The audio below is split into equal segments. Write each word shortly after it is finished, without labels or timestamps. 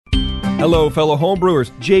Hello, fellow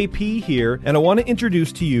homebrewers. JP here, and I want to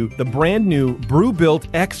introduce to you the brand new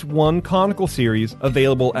Brew-Built X1 Conical Series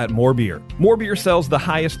available at More Beer. More Beer sells the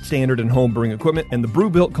highest standard in homebrewing equipment, and the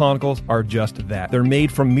Brew-Built Conicals are just that. They're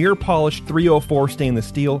made from mirror-polished 304 stainless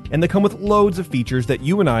steel, and they come with loads of features that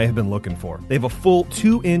you and I have been looking for. They have a full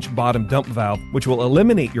 2-inch bottom dump valve, which will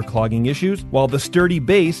eliminate your clogging issues, while the sturdy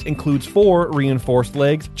base includes 4 reinforced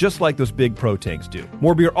legs, just like those big Pro tanks do.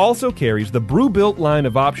 More Beer also carries the Brew-Built line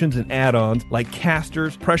of options and add-ons like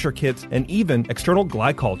casters, pressure kits, and even external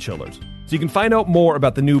glycol chillers. So you can find out more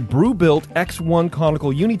about the new Brew-Built X1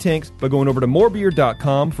 Conical Unitanks by going over to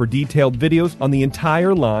morebeer.com for detailed videos on the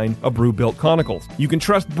entire line of Brew-Built Conicals. You can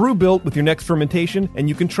trust Brew-Built with your next fermentation, and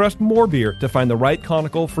you can trust More Beer to find the right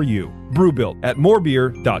conical for you. Brew-Built at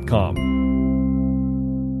morebeer.com.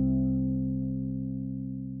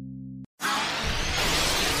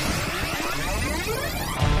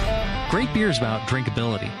 Great beer is about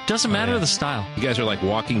drinkability. Doesn't matter the style. You guys are like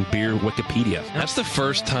walking beer Wikipedia. That's the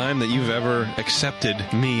first time that you've ever accepted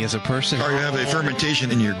me as a person. Or you have a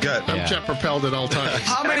fermentation in your gut. I'm jet propelled at all times.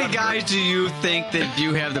 How many guys do you think that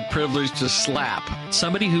you have the privilege to slap?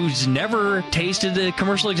 Somebody who's never tasted a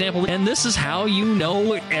commercial example, and this is how you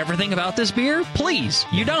know everything about this beer? Please,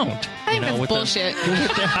 you don't. I think that's bullshit.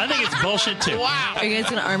 I think it's bullshit too. Wow. Are you guys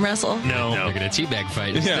going to arm wrestle? No. They're going to teabag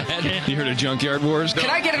fight instead. Yeah. You heard of Junkyard Wars? Can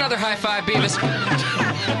I get another high five, Beavis?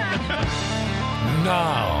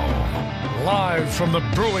 Now, live from the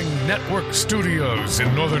Brewing Network studios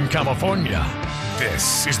in Northern California,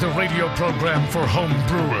 this is the radio program for home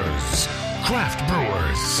brewers, craft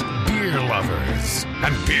brewers, beer lovers,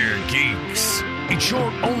 and beer geeks. It's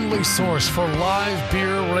your only source for live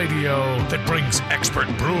beer radio that brings expert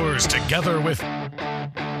brewers together with,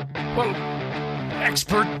 well,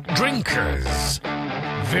 expert drinkers.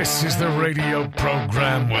 This is the radio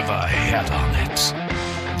program with a head on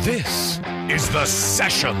it. This is The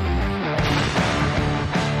Session.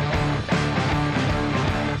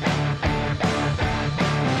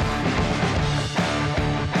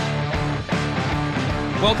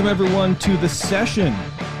 Welcome, everyone, to The Session.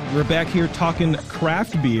 We're back here talking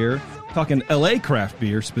craft beer, talking LA craft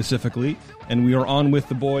beer specifically, and we are on with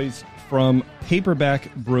the boys from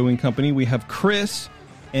Paperback Brewing Company. We have Chris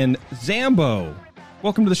and Zambo.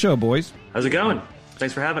 Welcome to the show, boys. How's it going?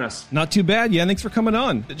 Thanks for having us. Not too bad. Yeah, thanks for coming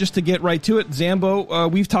on. Just to get right to it,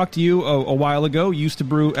 Zambo, we've talked to you a while ago. You used to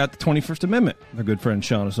brew at the 21st Amendment, our good friend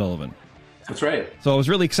Sean O'Sullivan. That's right. So I was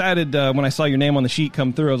really excited when I saw your name on the sheet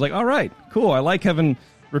come through. I was like, all right, cool. I like having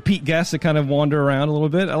repeat guests that kind of wander around a little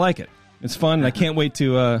bit. I like it. It's fun, and I can't wait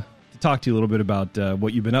to talk to you a little bit about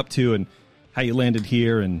what you've been up to and how you landed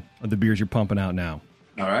here and the beers you're pumping out now.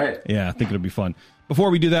 All right. Yeah, I think it'll be fun. Before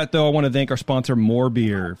we do that, though, I want to thank our sponsor, More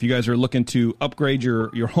Beer. If you guys are looking to upgrade your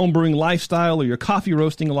homebrewing lifestyle or your coffee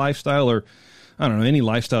roasting lifestyle or, I don't know, any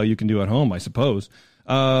lifestyle you can do at home, I suppose,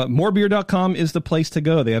 morebeer.com is the place to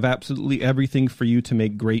go. They have absolutely everything for you to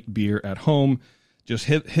make great beer at home. Just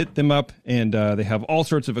hit them up, and they have all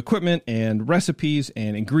sorts of equipment and recipes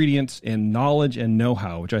and ingredients and knowledge and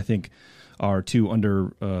know-how, which I think are two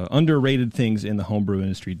underrated things in the homebrew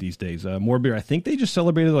industry these days. More Beer, I think they just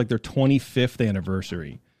celebrated like their 25th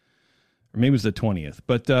anniversary, or maybe it was the 20th.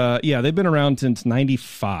 But yeah, they've been around since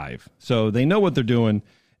 '95, so they know what they're doing,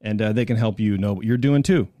 and they can help you know what you're doing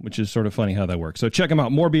too, which is sort of funny how that works. So check them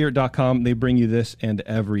out, morebeer.com. They bring you this and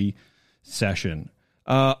every session.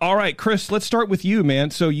 All right, Chris, let's start with you, man.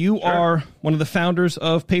 So you are one of the founders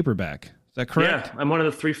of Paperback. Is that correct? Yeah, I'm one of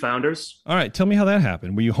the 3 founders. All right, tell me how that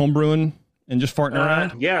happened. Were you homebrewing and just farting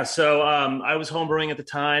around? Yeah, so I was homebrewing at the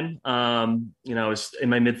time. I was in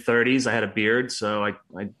my mid-30s. I had a beard, so I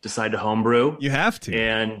decided to homebrew. You have to.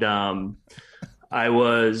 And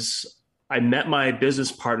I met my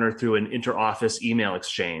business partner through an inter-office email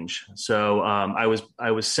exchange. So I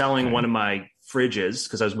was selling one of my fridges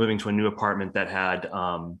because I was moving to a new apartment that had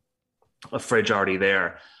a fridge already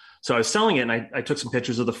there. So I was selling it, and I took some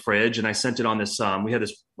pictures of the fridge, and I sent it on this. We had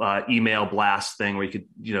this email blast thing where you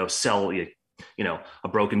could, sell, a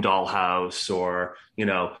broken dollhouse or,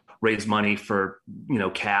 raise money for,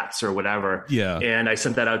 cats or whatever. Yeah. And I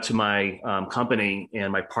sent that out to my company,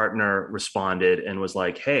 and my partner responded and was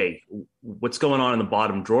like, "Hey, what's going on in the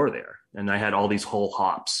bottom drawer there?" And I had all these whole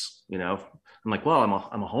hops. I'm like, "Well,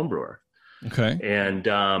 I'm a home brewer." Okay.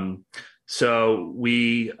 And so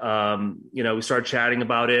we started chatting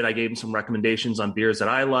about it. I gave him some recommendations on beers that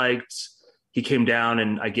I liked. He came down,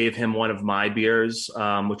 and I gave him one of my beers,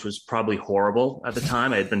 which was probably horrible at the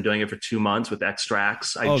time. I had been doing it for 2 months with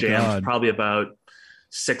extracts. I jammed probably about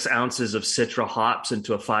 6 ounces of Citra hops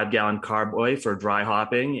into a 5-gallon carboy for dry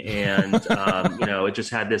hopping. And, it just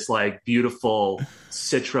had this like beautiful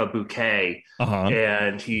Citra bouquet.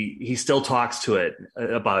 And he still talks to it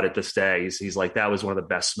about it this day. He's like, that was one of the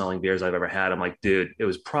best smelling beers I've ever had. I'm like, dude, it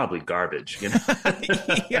was probably garbage.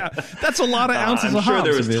 Yeah, that's a lot of ounces of hops. I'm sure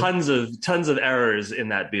there was tons of errors in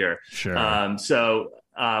that beer. Sure.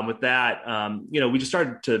 With that, we just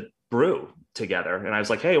started to brew together, and I was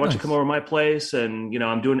like, hey, why don't you come over to my place? And,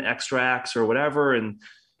 I'm doing extracts or whatever. And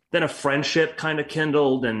then a friendship kind of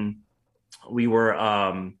kindled, and we were,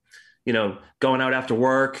 going out after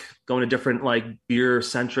work, going to different like beer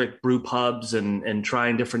centric brew pubs and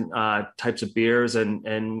trying different types of beers.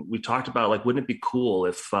 And we talked about like, wouldn't it be cool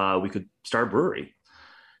if we could start a brewery?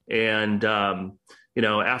 And,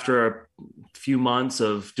 after a few months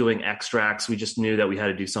of doing extracts, we just knew that we had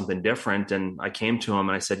to do something different. And I came to him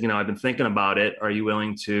and I said, I've been thinking about it. Are you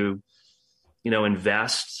willing to,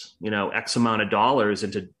 invest, X amount of dollars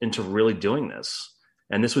into really doing this?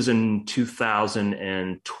 And this was in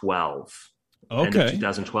 2012. Okay.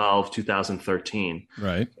 2012, 2013.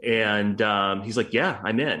 Right. And he's like, yeah,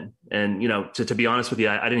 I'm in. And, to be honest with you,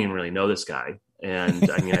 I didn't even really know this guy.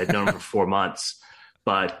 And I mean, I'd known him for 4 months.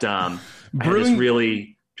 But I had this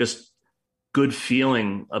really just good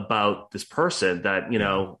feeling about this person that,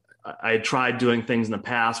 I had tried doing things in the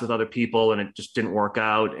past with other people and it just didn't work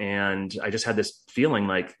out. And I just had this feeling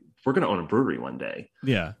like we're going to own a brewery one day.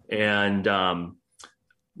 Yeah. And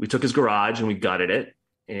we took his garage and we gutted it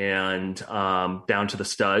and down to the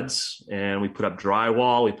studs. And we put up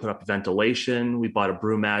drywall. We put up ventilation. We bought a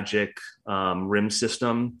Brew Magic rim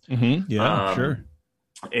system. Mm-hmm. Yeah, sure.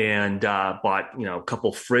 And bought, a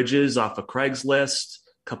couple fridges off of Craigslist,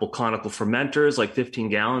 a couple conical fermenters, like 15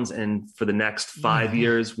 gallons. And for the next 5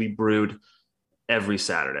 years, we brewed every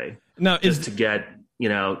Saturday. Now, just to get,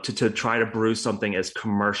 to try to brew something as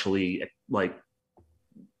commercially, like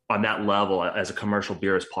on that level as a commercial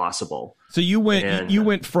beer as possible. So you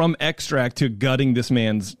went from extract to gutting this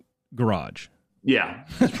man's garage. Yeah,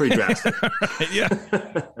 it's pretty drastic. Yeah.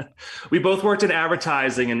 We both worked in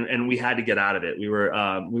advertising and we had to get out of it. We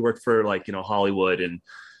worked for like, Hollywood, and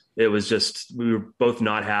it was just, we were both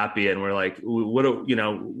not happy. And we're like, what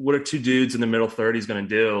are 2 dudes in the middle 30s going to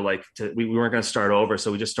do? Like we weren't going to start over.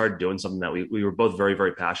 So we just started doing something that we were both very,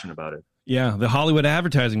 very passionate about it. Yeah. The Hollywood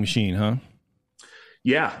advertising machine, huh?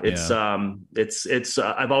 Yeah, it's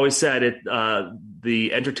I've always said it,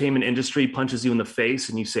 the entertainment industry punches you in the face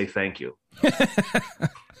and you say, thank you.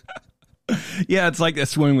 Yeah. It's like a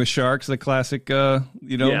Swimming with Sharks, the classic, the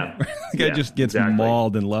guy just gets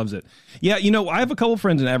mauled and loves it. Yeah. I have a couple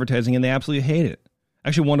friends in advertising and they absolutely hate it.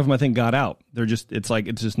 Actually, one of them, I think, got out.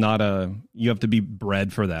 It's just not you have to be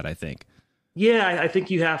bred for that, I think. Yeah, I think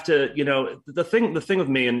you have to, the thing with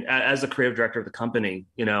me, and as the creative director of the company,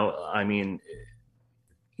 I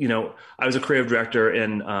was a creative director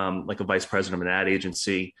and like a vice president of an ad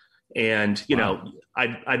agency. And,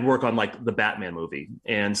 I'd work on like the Batman movie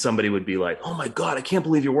and somebody would be like, oh my God, I can't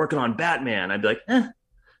believe you're working on Batman. I'd be like,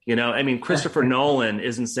 Christopher Nolan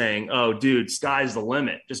isn't saying, oh dude, sky's the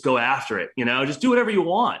limit. Just go after it. Just do whatever you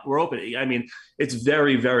want. We're open. I mean, it's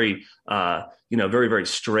very, very, very, very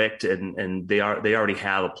strict and they already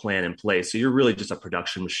have a plan in place. So you're really just a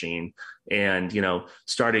production machine and,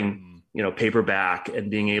 starting, Paperback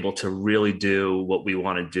and being able to really do what we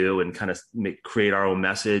want to do and kind of create our own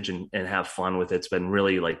message and have fun with it's been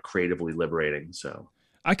really like creatively liberating. So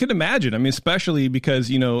I could imagine. I mean, especially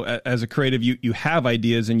because, as a creative, you have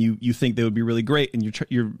ideas and you think they would be really great. And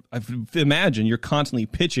I imagine you're constantly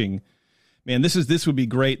pitching, man, this would be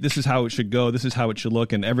great. This is how it should go. This is how it should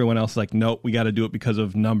look. And everyone else is like, nope, we got to do it because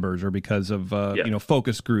of numbers or because of,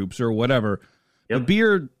 focus groups or whatever. Yep. The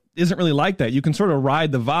beer isn't really like that. You can sort of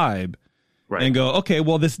ride the vibe. Right. And go, okay,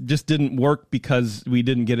 well, this just didn't work because we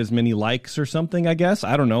didn't get as many likes or something, I guess.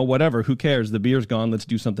 I don't know, whatever. Who cares? The beer's gone. Let's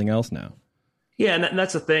do something else now. Yeah, and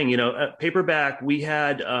that's the thing. At Paperback, we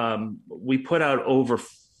had we put out over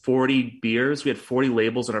 40 beers. We had 40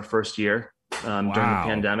 labels in our first year during the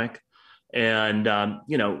pandemic. And,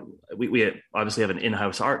 we obviously have an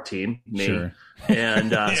in-house art team, me. Sure.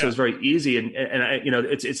 And so it was very easy. And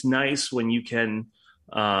it's nice when you can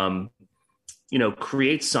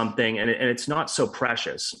create something and it's not so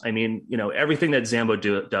precious. I mean, everything that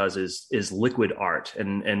Zambo does is liquid art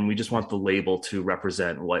and we just want the label to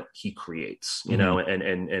represent what he creates, it's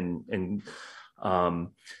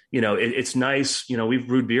nice. We've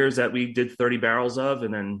brewed beers that we did 30 barrels of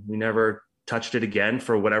and then we never touched it again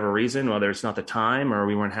for whatever reason, whether it's not the time or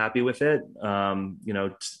we weren't happy with it,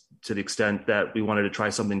 to the extent that we wanted to try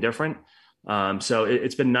something different. So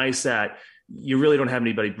it's been nice that you really don't have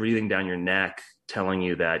anybody breathing down your neck telling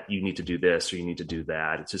you that you need to do this or you need to do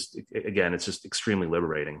that. It's just, again, it's just extremely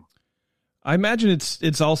liberating. I imagine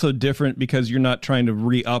it's also different because you're not trying to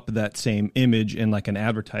re-up that same image in like an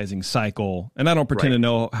advertising cycle. And I don't pretend to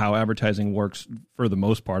know how advertising works for the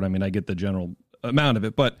most part. I mean, I get the general amount of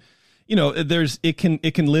it, but you know, it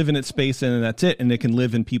can live in its space and that's it. And it can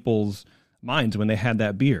live in people's minds when they had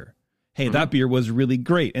that beer. Hey, that beer was really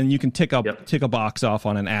great. And you can tick a box off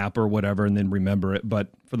on an app or whatever and then remember it. But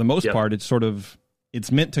for the most part,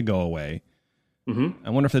 it's meant to go away. I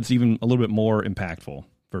wonder if that's even a little bit more impactful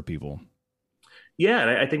for people. Yeah, and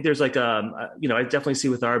I think there's like, you know, I definitely see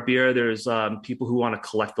with our beer, there's people who want to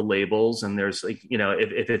collect the labels, and there's like, you know,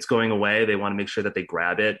 if it's going away, they want to make sure that they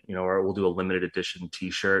grab it, you know, or we'll do a limited edition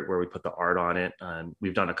T-shirt where we put the art on it.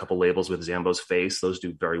 We've done a couple labels with Zambo's face; those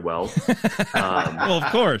do very well. Well,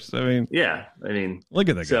 of course. I mean, look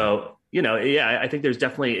at that guy. So, you know, I think there's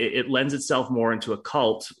definitely it lends itself more into a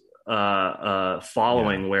cult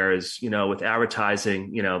following, whereas, you know, with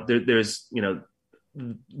advertising, you know, there's, you know,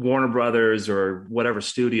 Warner Brothers or whatever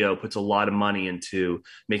studio puts a lot of money into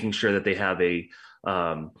making sure that they have a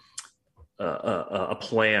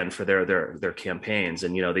plan for their campaigns.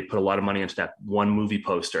 And, you know, they put a lot of money into that one movie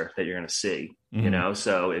poster that you're going to see, you know?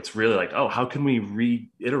 So it's really like, oh, how can we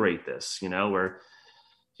reiterate this? You know, where,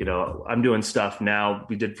 you know, I'm doing stuff now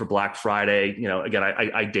we did for Black Friday, you know, again,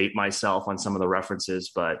 I date myself on some of the references,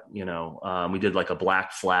 but, you know, we did like a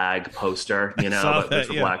Black Flag poster, you know, but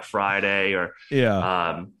for Black Friday, or,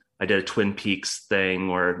 I did a Twin Peaks thing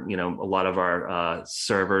where, you know, a lot of our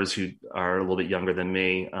servers who are a little bit younger than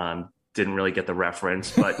me didn't really get the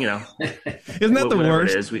reference, but, you know, isn't that the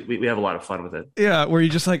worst? It is, we have a lot of fun with it. Yeah, where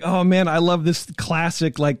you're just like, oh man, I love this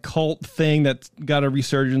classic like cult thing that's got a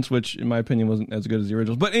resurgence, which in my opinion wasn't as good as the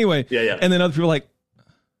originals. But anyway, and then other people are like,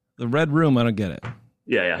 the Red Room, I don't get it.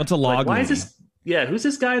 Yeah. What's a log? Like, why is this? Yeah, who's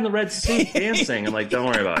this guy in the red suit dancing? I'm like, don't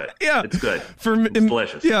worry about it. It's good. It's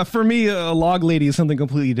delicious. Yeah, for me, a log lady is something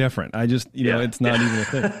completely different. I just, you know, it's not even a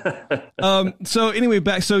thing. So anyway,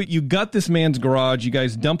 back. So you got this man's garage. You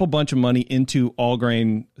guys dump a bunch of money into all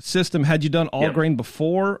grain system. Had you done all grain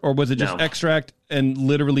before, or was it just extract? And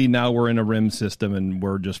literally now we're in a rim system and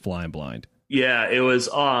we're just flying blind. Yeah, it was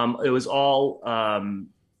all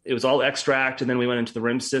extract, and then we went into the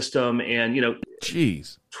rim system, and you know,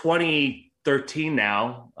 2013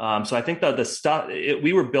 now. So I think the stuff,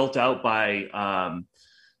 we were built out by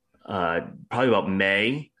probably about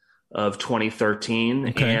May of 2013.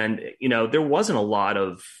 Okay. And, you know, there wasn't a lot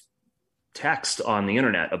of text on the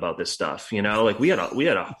internet about this stuff, you know, like we had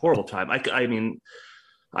a horrible time. I mean,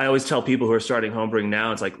 I always tell people who are starting homebrewing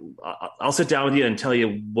now, it's like, I'll sit down with you and tell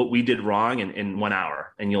you what we did wrong in 1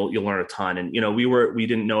 hour, and you'll learn a ton. And, you know, we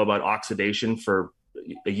didn't know about oxidation for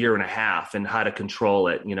a year and a half and how to control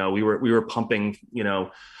it. You know, we were pumping, you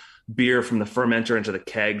know, beer from the fermenter into the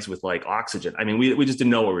kegs with like oxygen. I mean, we just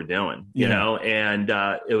didn't know what we were doing, you know, and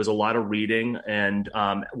it was a lot of reading. And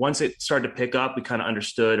once it started to pick up, we kind of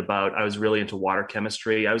understood about, I was really into water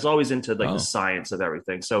chemistry. I was always into like the science of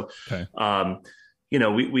everything. So, you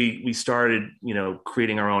know, we started, you know,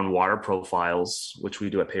 creating our own water profiles, which we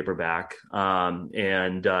do at Paperback,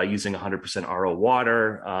 and using 100% RO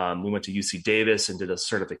water. We went to UC Davis and did a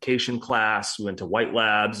certification class. We went to White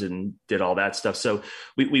Labs and did all that stuff. So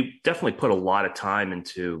we definitely put a lot of time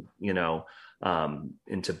into, you know,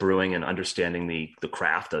 into brewing and understanding the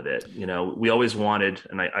craft of it. You know, we always wanted,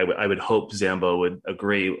 and I would hope Zambo would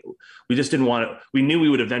agree, we just didn't want to, we knew we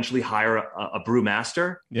would eventually hire a brew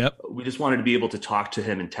master. Yep. We just wanted to be able to talk to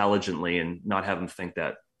him intelligently and not have him think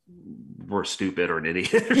that we're stupid or an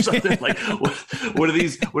idiot or something. Like, what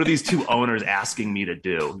are these two owners asking me to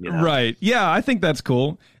do? You know? Right. Yeah. I think that's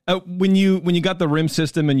cool. When you got the rim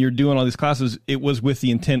system and you're doing all these classes, it was with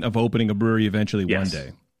the intent of opening a brewery eventually one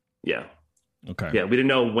day. Yeah. Okay. Yeah, we didn't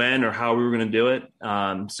know when or how we were going to do it.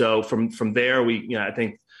 So from there, I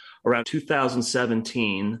think around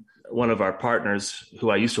 2017, one of our partners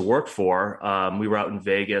who I used to work for, we were out in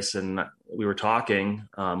Vegas and we were talking.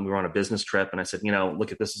 We were on a business trip, and I said, you know,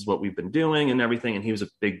 look, this is what we've been doing and everything. And he was a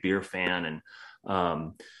big beer fan,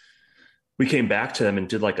 and we came back to him and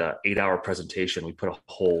did like a 8-hour presentation. We put a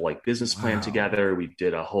whole like business plan together. We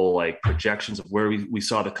did a whole like projections of where we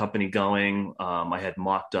saw the company going. I had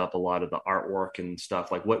mocked up a lot of the artwork and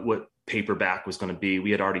stuff, like what Paperback was going to be. We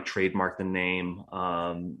had already trademarked the name.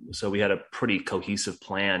 So we had a pretty cohesive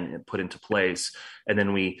plan put into place. And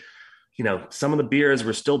then we, you know, some of the beers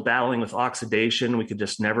were still battling with oxidation. We could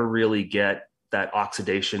just never really get that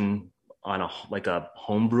oxidation on a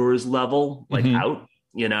home brewer's level, like out.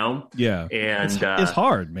 You know? Yeah. And it's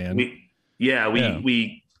hard, man.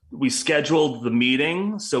 We scheduled the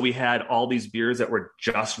meeting. So we had all these beers that were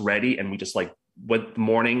just ready, and we just like went the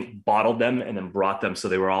morning, bottled them, and then brought them so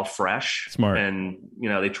they were all fresh. Smart. And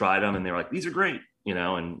they tried them and they were like, these are great,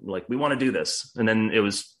 and like, we want to do this. And then it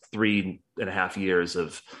was 3.5 years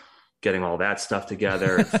of getting all that stuff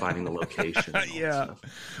together and finding the location. Yeah.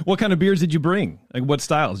 What kind of beers did you bring? Like, what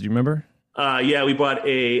styles? Do you remember? We brought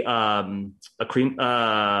a cream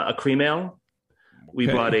ale. We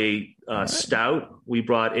brought a stout. We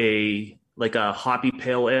brought a hoppy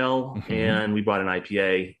pale ale, and we brought an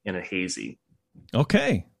IPA and a hazy.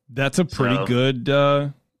 Okay, that's a pretty good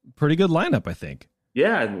lineup, I think.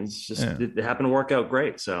 Yeah, it's just it happened to work out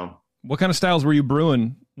great. So, what kind of styles were you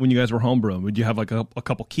brewing when you guys were home brewing? Would you have like a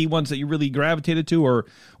couple key ones that you really gravitated to, or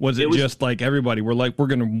was it just like everybody? We're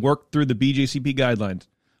going to work through the BJCP guidelines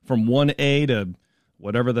from 1A to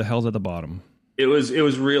whatever the hell's at the bottom. It was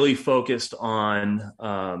really focused on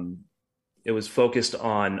IPAs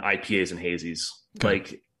and hazies. Okay.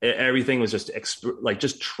 Like everything was just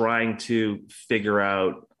just trying to figure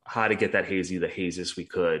out how to get that hazy the haziest we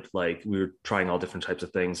could. Like we were trying all different types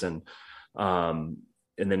of things and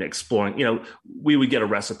then exploring. We would get a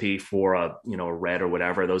recipe for a red or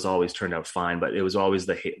whatever. Those always turned out fine, but it was always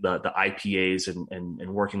the IPAs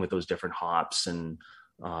and working with those different hops and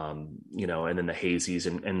and then the hazies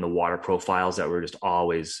and the water profiles that were just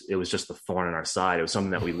always, it was just the thorn in our side. It was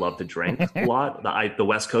something that we loved to drink a lot. The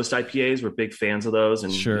West Coast IPAs, we're big fans of those.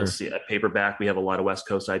 And you'll see at Paperback, we have a lot of West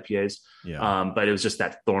Coast IPAs. Yeah. But it was just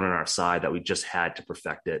that thorn in our side that we just had to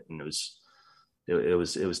perfect it. And it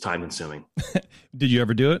was time consuming. Did you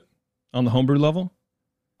ever do it on the homebrew level?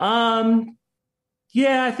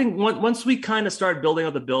 Yeah, I think once we kind of started building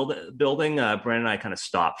up the building, Brandon and I kind of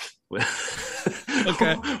stopped.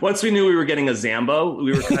 Okay. Once we knew we were getting a Zambo,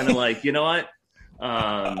 we were kind of like, you know what?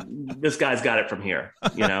 This guy's got it from here,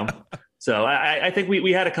 So I think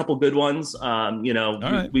we had a couple good ones.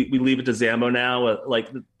 Right. we leave it to Zambo now.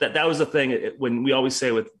 That was the thing when we always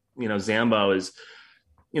say with, Zambo is,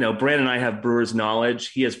 Brandon and I have brewer's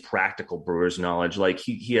knowledge. He has practical brewer's knowledge. Like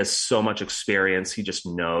he has so much experience. He just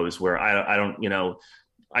knows where I don't,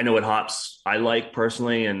 I know what hops I like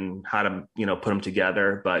personally and how to, put them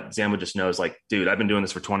together. But Zambo just knows like, dude, I've been doing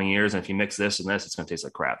this for 20 years. And if you mix this and this, it's going to taste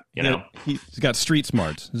like crap, He's got street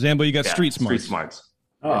smarts. Zambo, you got street smarts. Street smarts.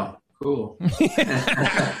 Oh, cool.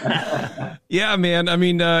 Yeah, man. I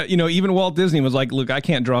mean, even Walt Disney was like, look, I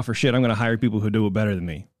can't draw for shit. I'm going to hire people who do it better than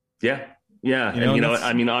me. Yeah. Yeah.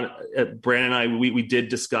 Brandon and I, we did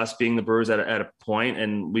discuss being the brewers at a point,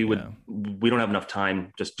 and we don't have enough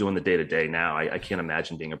time just doing the day to day now. I can't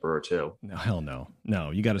imagine being a brewer too. No, hell no. No,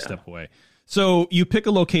 you got to step away. So you pick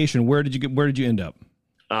a location. Where did you end up?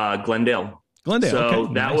 Glendale. So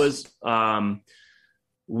okay, that was, so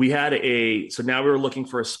now we were looking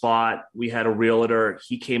for a spot. We had a realtor.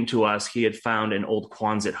 He came to us. He had found an old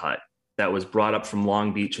Quonset hut that was brought up from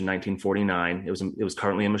Long Beach in 1949. It was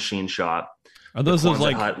currently a machine shop. Are those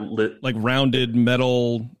like rounded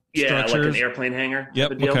metal structures? Like an airplane hangar.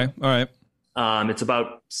 Yep. Okay. All right. It's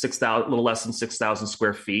about 6,000, a little less than 6,000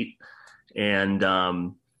 square feet.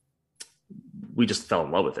 And we just fell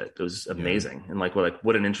in love with it. It was amazing. Yeah. And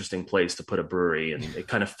what an interesting place to put a brewery. And it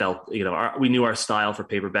kind of felt, we knew our style for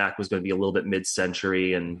Paperback was going to be a little bit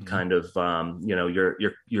mid-century and kind of,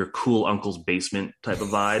 your cool uncle's basement type of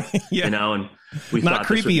vibe, and we not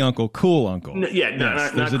creepy uncle, cool uncle. Not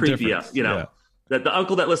creepy. The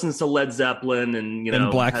uncle that listens to Led Zeppelin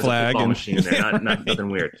and Black Flag and machine in there, not nothing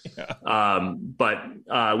weird.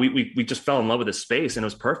 But we just fell in love with this space, and it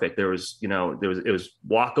was perfect. It was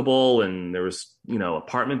walkable, and there was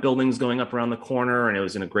apartment buildings going up around the corner, and it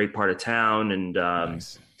was in a great part of town. And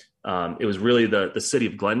nice. It was really the city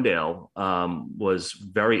of Glendale was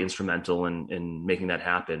very instrumental in making that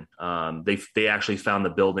happen. They actually found the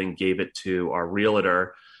building, gave it to our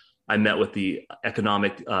realtor. I met with the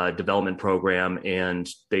economic development program, and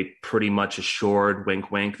they pretty much assured,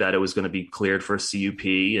 wink, wink, that it was going to be cleared for a CUP.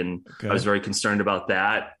 And I was very concerned about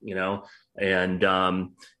that, and,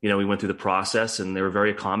 we went through the process, and they were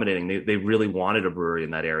very accommodating. They really wanted a brewery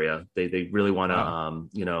in that area. They really want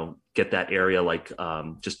to, get that area,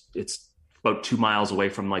 it's about 2 miles away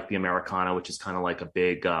from the Americana, which is kind of like a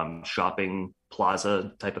big shopping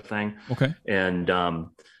plaza type of thing. Okay. And,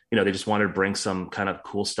 they just wanted to bring some kind of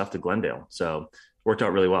cool stuff to Glendale. So it worked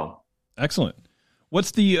out really well. Excellent.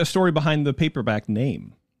 What's the story behind the Paperback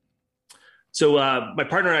name? So my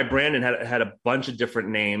partner and I, Brandon, had a bunch of different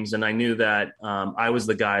names, and I knew that I was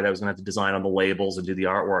the guy that was going to have to design on the labels and do the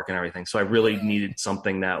artwork and everything. So I really needed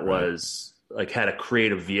something that was had a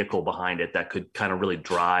creative vehicle behind it that could kind of really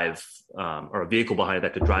drive, or a vehicle behind it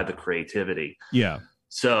that could drive the creativity. Yeah.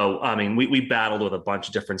 So, we battled with a bunch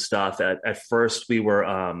of different stuff. At first we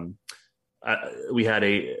were, we had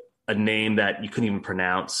a name that you couldn't even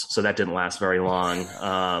pronounce, so that didn't last very long.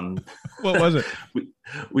 What was it? Then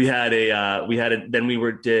we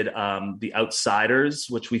did The Outsiders,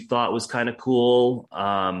 which we thought was kind of cool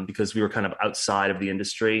because we were kind of outside of the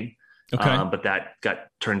industry. Okay. But that got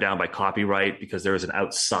turned down by copyright because there was an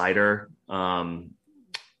outsider. The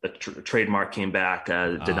trademark came back,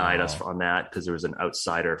 denied us on that because there was an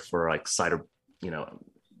outsider for like cider,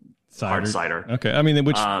 hard cider. Okay. I mean,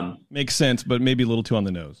 which makes sense, but maybe a little too on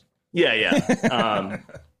the nose. Yeah.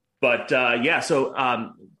 So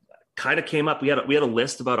kind of came up. We had a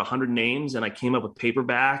list about 100 names, and I came up with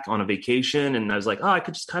Paperback on a vacation, and I was like, oh, I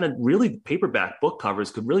could just kind of really Paperback book covers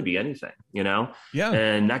could really be anything, Yeah.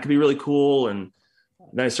 And that could be really cool. And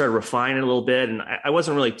then I started refining it a little bit, and I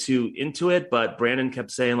wasn't really too into it, but Brandon kept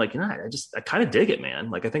saying like, I kind of dig it, man.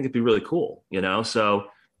 Like, I think it'd be really cool, So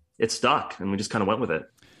it stuck, and we just kind of went with it.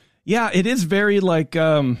 Yeah, it is very like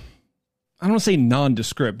I don't want to say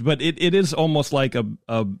nondescript, but it is almost like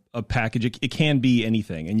a package. It can be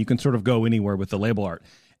anything, and you can sort of go anywhere with the label art.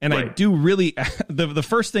 And right. I do really the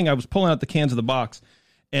first thing I was pulling out the cans of the box,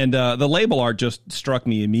 and the label art just struck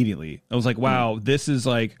me immediately. I was like, wow, this is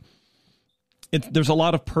like there's a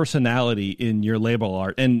lot of personality in your label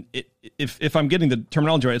art, and if I'm getting the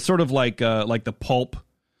terminology right, it's sort of like the pulp,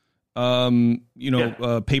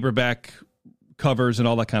 paperback covers and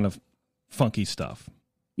all that kind of funky stuff.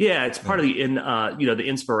 Yeah, it's part of the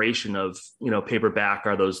inspiration of Paperback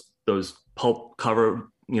are those pulp cover,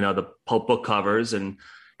 the pulp book covers, and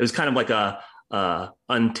it was kind of like a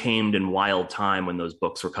untamed and wild time when those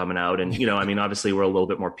books were coming out. And obviously we're a little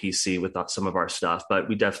bit more PC with some of our stuff, but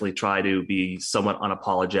we definitely try to be somewhat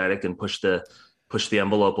unapologetic and push the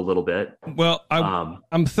envelope a little bit. Well,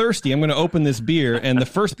 I'm thirsty. I'm going to open this beer, and the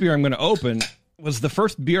first beer I'm going to open was the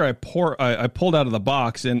first beer I pulled out of the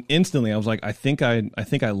box, and instantly I was like, I think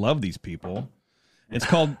I love these people. It's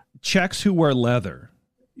called Czechs Who Wear Leather.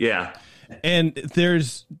 Yeah. And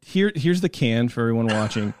here's the can for everyone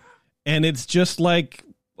watching, and it's just like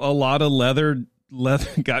a lot of leather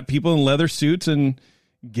got people in leather suits and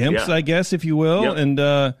gimps, I guess, if you will. Yep. And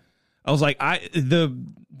I was like, the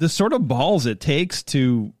sort of balls it takes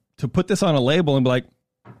to put this on a label and be like,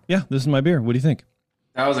 yeah, this is my beer. What do you think?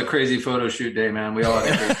 That was a crazy photo shoot day, man. We all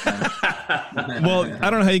had a great time. Well, I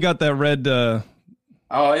don't know how you got that red.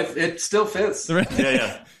 It still fits.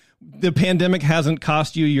 Yeah. The pandemic hasn't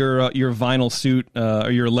cost you your vinyl suit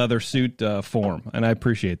or your leather suit form, and I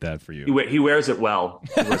appreciate that for you. He wears it well.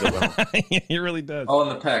 He really does. All in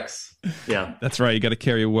the pecs. Yeah, that's right. You got to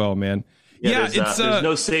carry it well, man. Yeah, there's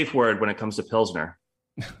no safe word when it comes to Pilsner.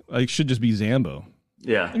 It should just be Zambo.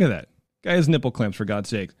 Yeah, look at that guy has nipple clamps, for God's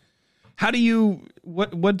sake. How do you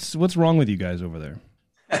what's wrong with you guys over there?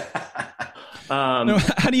 No,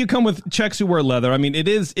 how do you come with Czechs Who Wear Leather? I mean, it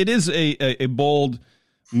is a bold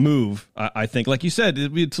move, I think. Like you said,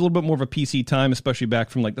 it's a little bit more of a PC time, especially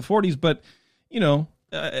back from like the 40s. But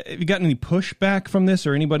have you gotten any pushback from this,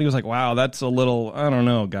 or anybody was like, "Wow, that's a little, I don't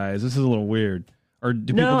know, guys, this is a little weird," or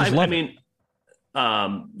do people just love it?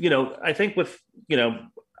 I think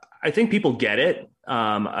I think people get it.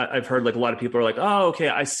 I've heard like a lot of people are like, oh, okay,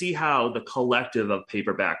 I see how the collective of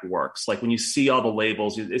Paperback works. Like when you see all the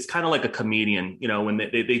labels, it's kind of like a comedian, when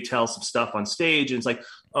they tell some stuff on stage and it's like,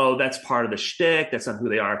 oh, that's part of the shtick. That's not who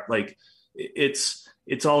they are. Like it's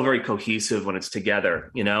all very cohesive when it's together,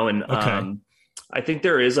 and okay. I think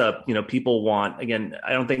there is people want, again,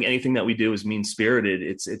 I don't think anything that we do is mean spirited.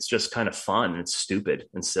 It's just kind of fun. It's stupid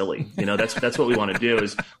and silly. That's what we want to do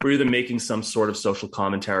is we're either making some sort of social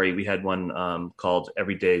commentary. We had one called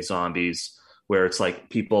Everyday Zombies, where it's like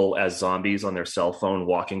people as zombies on their cell phone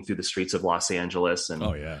walking through the streets of Los Angeles. And,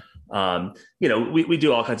 oh yeah. We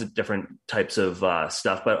do all kinds of different types of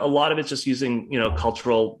stuff, but a lot of it's just using,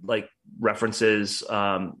 cultural like references.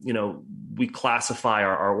 We classify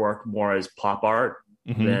our artwork more as pop art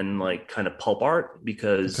than like kind of pulp art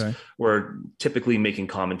because we're typically making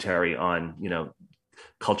commentary on,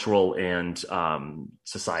 cultural and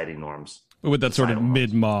society norms. With that sort of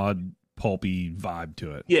mid-mod pulpy vibe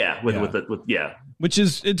to it. Yeah. Which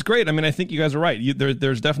is, it's great. I mean, I think you guys are right.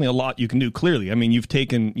 There's definitely a lot you can do. Clearly, I mean, you've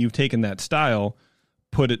taken that style,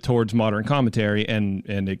 put it towards modern commentary, and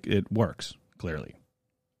it works clearly.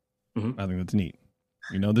 I think that's neat.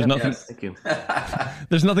 There's nothing. Yes, thank you.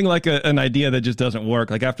 There's nothing like an idea that just doesn't work.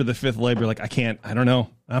 Like after the fifth label, you're like, I don't know.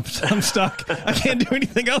 I'm stuck. I can't do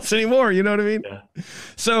anything else anymore. You know what I mean? Yeah.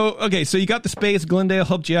 So you got the space. Glendale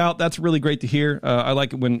helped you out. That's really great to hear. I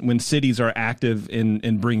like it when cities are active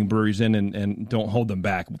in bringing breweries in and don't hold them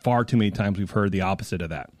back. Far too many times we've heard the opposite of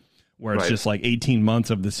that, where it's just like 18 months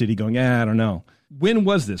of the city going, I don't know. When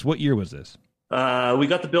was this? What year was this? We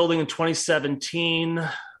got the building in 2017.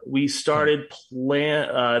 we started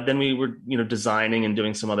then we were, designing and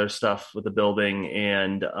doing some other stuff with the building,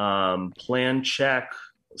 and plan check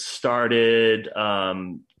started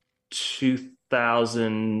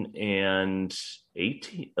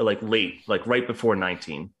 2018, right before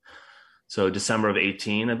 19. So December of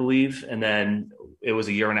 18, I believe. And then it was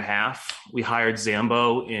a year and a half. We hired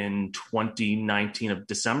Zambo in 2019 of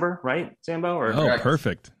December, right, Zambo?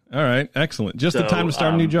 Perfect. All right, excellent. Just the time to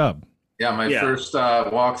start a new job. Yeah, my first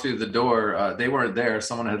walk through the door, they weren't there.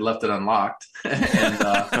 Someone had left it unlocked. And,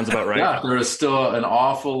 sounds about right. Yeah, there was still an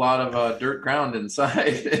awful lot of dirt ground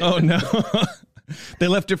inside. Oh, no. They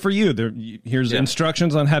left it for you. Here's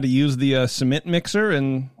instructions on how to use the cement mixer.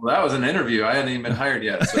 And well, that was an interview. I hadn't even been hired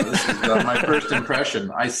yet. So this is my first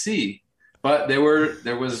impression. I see. But there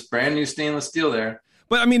was brand new stainless steel there.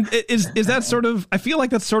 But I mean, is that sort of, I feel like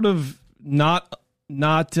that's sort of not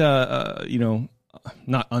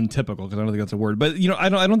untypical, because I don't think that's a word, but I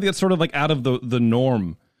don't think that's sort of like out of the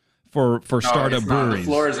norm for startup breweries.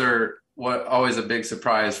 The floors are always a big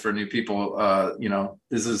surprise for new people.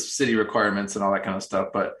 This is city requirements and all that kind of stuff,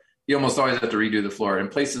 but you almost always have to redo the floor. In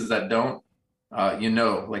places that don't,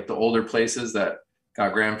 like the older places that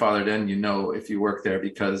got grandfathered in, if you work there,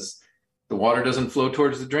 because the water doesn't flow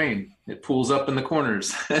towards the drain. It pools up in the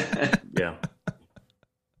corners. Yeah.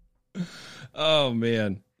 Oh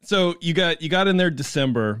man. So you got in there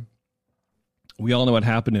December. We all know what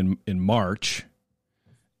happened in March.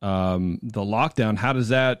 The lockdown, how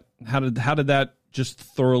did that just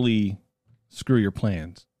thoroughly screw your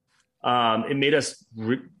plans? It made us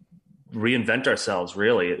reinvent ourselves.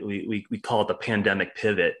 Really, we call it the pandemic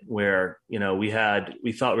pivot, where we thought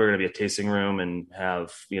we were going to be a tasting room and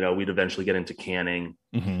have we'd eventually get into canning,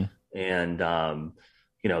 and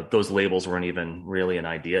those labels weren't even really an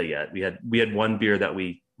idea yet. We had one beer that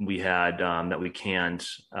we had that we canned,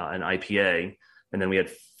 an IPA, and then we had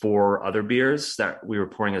 4 other beers that we were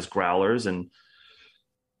pouring as growlers. And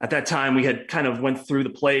at that time we had kind of went through the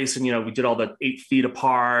place and, we did all the 8 feet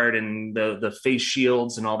apart and the face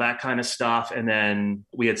shields and all that kind of stuff. And then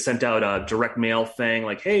we had sent out a direct mail thing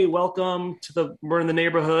like, hey, welcome we're in the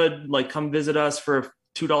neighborhood, like come visit us for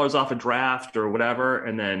 $2 off a draft or whatever.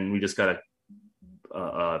 And then we just got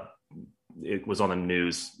it was on the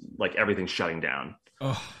news, like everything's shutting down.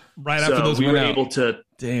 Oh, right after those went out.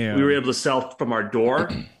 We were able to sell from our door.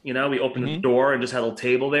 We opened the door and just had a little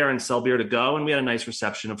table there and sell beer to go. And we had a nice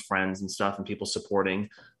reception of friends and stuff and people supporting.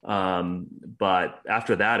 But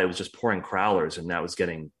after that, it was just pouring crowlers, and that was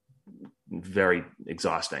getting very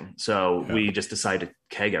exhausting. So we just decided to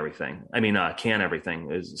can everything.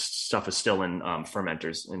 Stuff is still in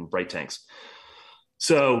fermenters and bright tanks.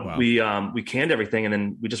 So we canned everything, and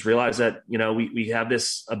then we just realized that, we have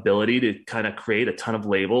this ability to kind of create a ton of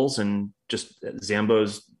labels, and just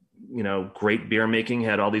Zambo's, great beer making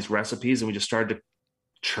had all these recipes, and we just started to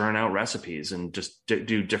churn out recipes and just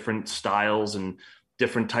do different styles and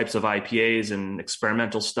different types of IPAs and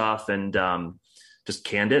experimental stuff, and just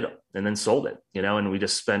canned it and then sold it, and we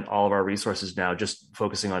just spent all of our resources now just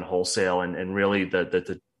focusing on wholesale and really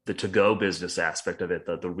the to-go business aspect of it.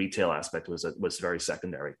 The retail aspect was very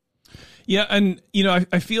secondary. Yeah. And,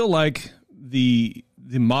 I feel like the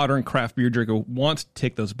modern craft beer drinker wants to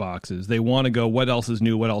tick those boxes. They want to go, what else is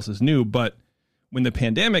new? What else is new? But when the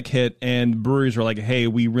pandemic hit and breweries were like, hey,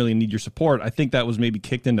 we really need your support, I think that was maybe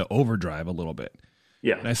kicked into overdrive a little bit.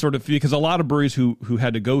 Yeah. And I sort of feel, because a lot of breweries who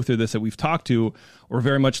had to go through this that we've talked to were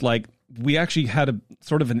very much like, we actually had a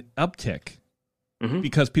sort of an uptick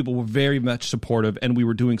because people were very much supportive, and we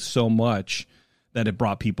were doing so much that it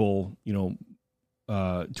brought people,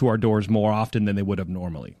 to our doors more often than they would have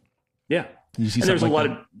normally. Yeah. And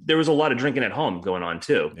there was a lot of drinking at home going on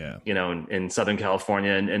too. Yeah. In Southern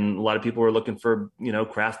California, and a lot of people were looking for,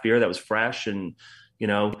 craft beer that was fresh, and,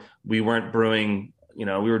 we weren't brewing, we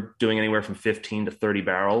were doing anywhere from 15 to 30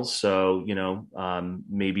 barrels. So,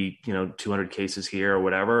 maybe, 200 cases here or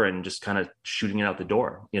whatever, and just kind of shooting it out the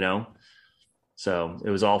door, So it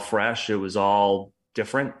was all fresh. It was all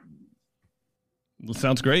different. Well,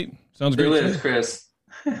 sounds great. Sounds great. It is, Chris.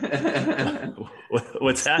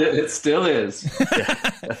 What's that? It still is.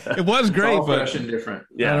 It was great, all but fresh and different.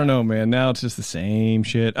 Yeah. I don't know, man. Now it's just the same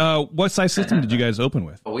shit. What size system did you guys open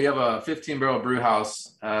with? We have a 15-barrel brew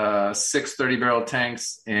house, 6 30-barrel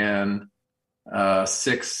tanks, and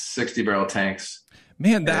 6 60-barrel tanks.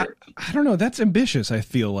 Man, I don't know. That's ambitious, I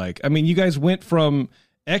feel like. I mean, you guys went from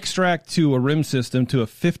extract to a rim system to a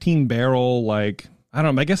 15-barrel, like, I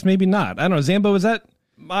don't know, I guess maybe not. I don't know. Zambo, is that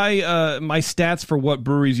my stats for what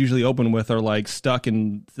breweries usually open with are like stuck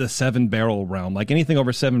in the 7-barrel realm. Like anything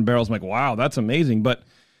over 7 barrels, I'm like, wow, that's amazing. But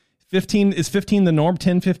 15 is the norm?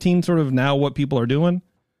 10, 15 sort of now what people are doing?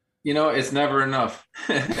 It's never enough.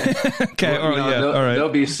 Okay. All right. There'll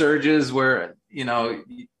be surges where,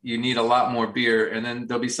 you need a lot more beer, and then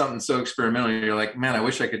there'll be something so experimental. You're like, man, I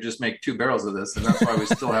wish I could just make 2 barrels of this. And that's why we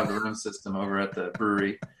still have the room system over at the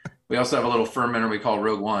brewery. We also have a little fermenter we call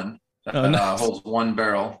Rogue One that nice. holds 1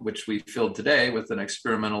 barrel, which we filled today with an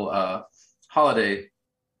experimental holiday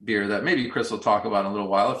beer that maybe Chris will talk about in a little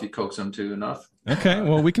while if you coax him to enough. Okay,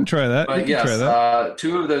 well, we can try that. But yes,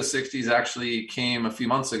 2 of those 60s actually came a few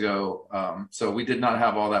months ago. So we did not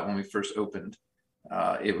have all that when we first opened.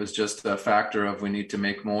 It was just a factor of we need to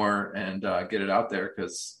make more and get it out there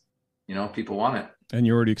because, people want it. And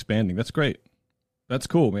you're already expanding. That's great. That's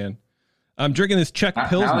cool, man. I'm drinking this Czech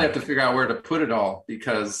Pilsner. Now they have to figure out where to put it all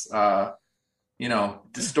because, the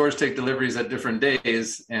stores take deliveries at different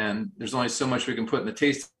days and there's only so much we can put in the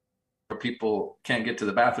taste where people can't get to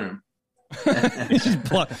the bathroom.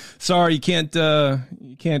 Sorry, you can't go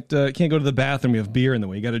to the bathroom. You have beer in the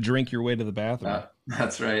way. You got to drink your way to the bathroom.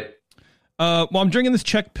 That's right. Well, I'm drinking this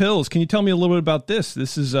Czech Pils. Can you tell me a little bit about this?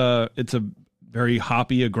 This is it's a very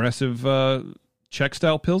hoppy, aggressive Czech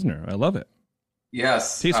style Pilsner. I love it.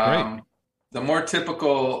 Yes. Tastes great. The more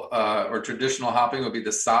typical or traditional hopping would be the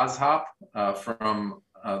Saz hop from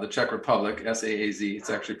the Czech Republic, Saaz. It's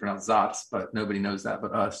actually pronounced Zats, but nobody knows that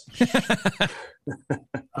but us.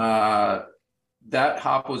 That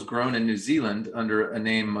hop was grown in New Zealand under a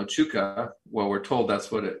name Motueka. Well, we're told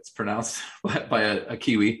that's what it's pronounced by a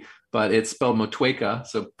Kiwi, but it's spelled Motueka.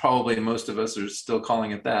 So probably most of us are still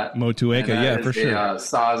calling it that. Motueka, yeah, for sure. A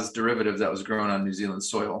Saz derivative that was grown on New Zealand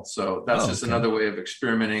soil. So that's another way of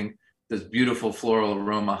experimenting this beautiful floral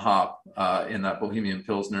aroma hop in that Bohemian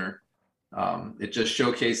Pilsner. It just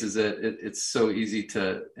showcases it. It's so easy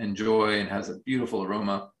to enjoy and has a beautiful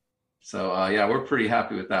aroma. So we're pretty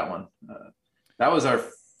happy with that one. That was our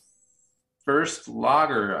first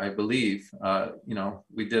lager, I believe.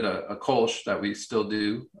 We did a Kolsch that we still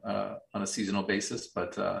do on a seasonal basis,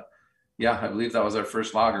 but I believe that was our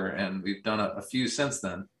first lager, and we've done a few since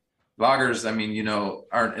then. Lagers,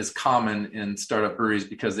 aren't as common in startup breweries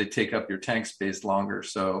because they take up your tank space longer.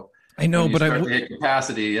 So I know, but to hit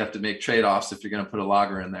capacity, you have to make trade-offs if you're going to put a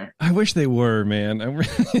lager in there. I wish they were, man.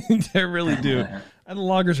 I really do. And the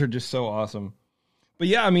lagers are just so awesome. But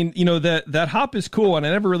yeah, that hop is cool, and I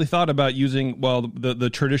never really thought about using the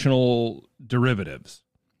traditional derivatives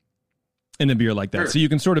in a beer like that. Sure. So you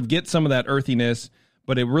can sort of get some of that earthiness,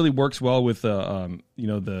 but it really works well with the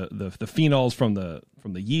phenols from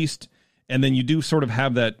the yeast, and then you do sort of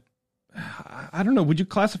have that. I don't know. Would you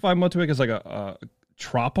classify Motueka as like a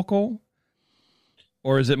tropical,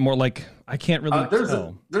 or is it more like I can't really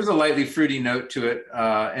tell? There's a lightly fruity note to it,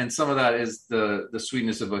 and some of that is the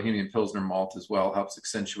sweetness of Bohemian Pilsner malt as well helps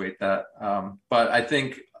accentuate that. But I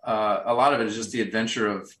think a lot of it is just the adventure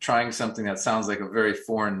of trying something that sounds like a very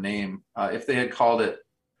foreign name. If they had called it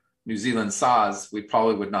New Zealand Saz, we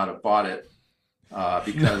probably would not have bought it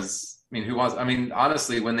because who wants?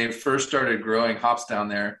 Honestly, when they first started growing hops down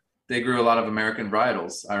there, they grew a lot of American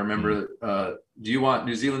varietals. I remember, do you want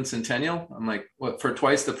New Zealand Centennial? I'm like, what, for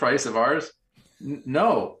twice the price of ours?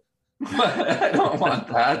 No, I don't want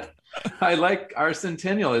that. I like our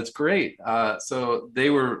Centennial. It's great. So they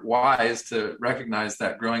were wise to recognize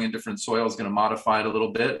that growing in different soil is going to modify it a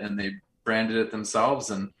little bit, and they branded it themselves.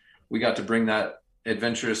 And we got to bring that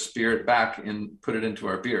adventurous spirit back and put it into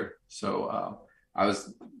our beer. So I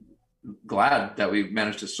was glad that we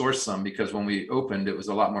managed to source some, because when we opened, it was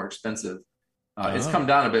a lot more expensive. It's come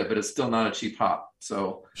down a bit, but it's still not a cheap hop.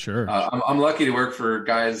 So sure, I'm lucky to work for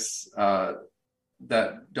guys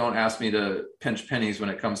that don't ask me to pinch pennies when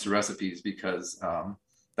it comes to recipes, because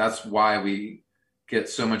that's why we get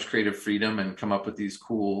so much creative freedom and come up with these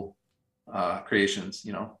cool creations,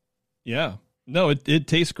 Yeah. No, it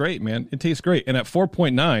tastes great, man. It tastes great. And at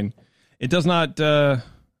 4.9, it does not, or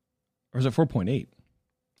is it 4.8?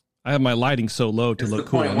 I have my lighting so low to look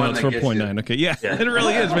cool. No, it's 4.9. Okay. Yeah, it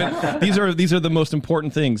really is, man. These are the most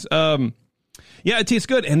important things. Yeah, it tastes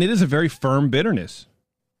good. And it is a very firm bitterness.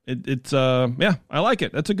 It's I like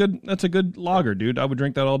it. That's a good lager, dude. I would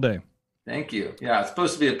drink that all day. Thank you. Yeah. It's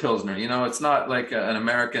supposed to be a Pilsner, it's not like an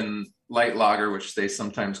American light lager, which they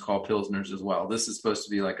sometimes call Pilsners as well. This is supposed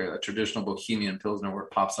to be like a traditional Bohemian Pilsner where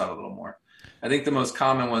it pops out a little more. I think the most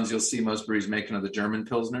common ones you'll see most breweries making are the German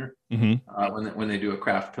Pilsner, when they do a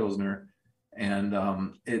craft Pilsner. And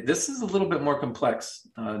this is a little bit more complex.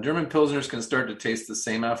 German Pilsners can start to taste the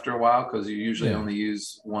same after a while, because you usually only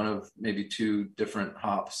use one of maybe two different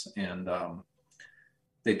hops, and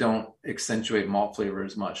they don't accentuate malt flavor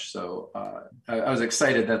as much. So I was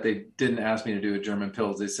excited that they didn't ask me to do a German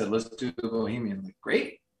Pils. They said, let's do a Bohemian. Like,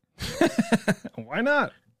 great. Why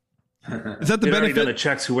not? Is that the They'd already benefit? done a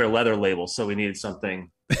Czechs Who Wear Leather label, so we needed something.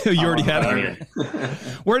 You already had it.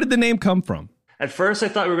 Where did the name come from? At first, I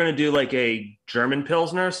thought we were going to do like a German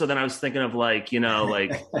Pilsner. So then I was thinking of like,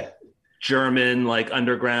 like German, like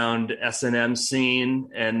underground S&M scene.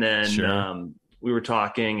 And then we were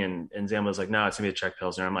talking and Zam was like, no, it's going to be a Czech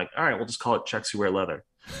Pilsner. I'm like, all right, we'll just call it Czechs Who Wear Leather.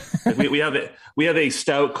 we have a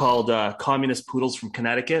stout called Communist Poodles from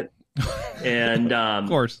Connecticut. And of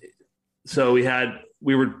course. So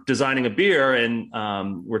we were designing a beer and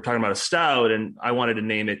we're talking about a stout and I wanted to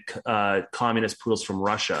name it Communist Poodles from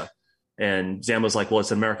Russia. And Zam was like, well,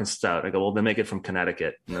 it's an American stout. I go, well, then make it from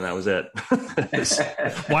Connecticut. And then that was it.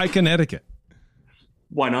 Why Connecticut?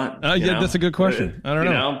 Why not? Yeah, that's a good question. I don't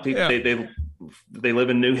know. People, they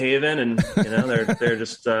live in New Haven and, they're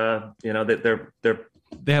just, they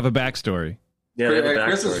have a backstory. Yeah,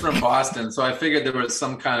 Chris is from Boston, so I figured there was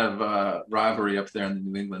some kind of rivalry up there in the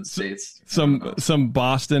New England states. Some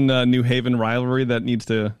Boston New Haven rivalry that needs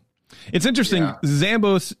to. It's interesting. Yeah.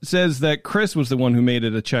 Zambo says that Chris was the one who made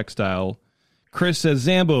it a Czech style. Chris says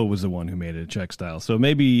Zambo was the one who made it a Czech style. So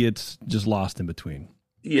maybe it's just lost in between.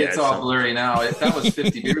 Yeah, it's all blurry now. That was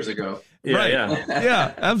 50 years ago. Yeah, right.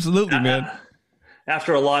 Yeah, absolutely, man.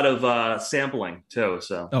 After a lot of sampling too.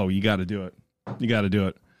 So. Oh, you got to do it.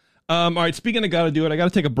 All right, speaking of got to do it, I got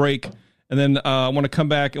to take a break, and then I want to come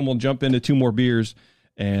back and we'll jump into 2 more beers,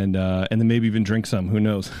 and then maybe even drink some. Who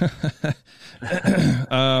knows?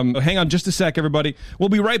 Hang on just a sec, everybody. We'll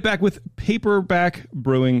be right back with Paperback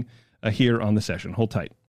Brewing here on the session. Hold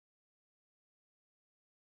tight.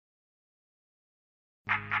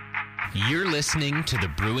 You're listening to the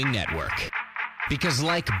Brewing Network, because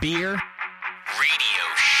like beer, radio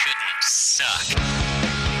shouldn't suck.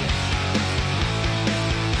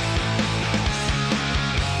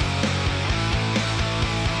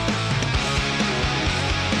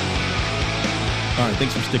 All right,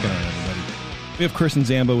 thanks for sticking around, everybody. We have Chris and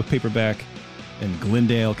Zambo with Paperback in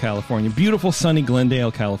Glendale, California. Beautiful, sunny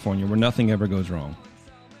Glendale, California, where nothing ever goes wrong.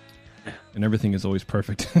 And everything is always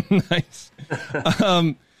perfect. Nice.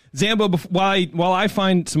 Zambo, while I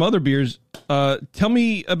find some other beers, tell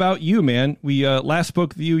me about you, man. We last spoke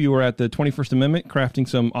with you. You were at the 21st Amendment crafting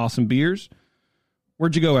some awesome beers.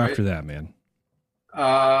 Where'd you go after that, man?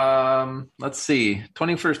 Let's see.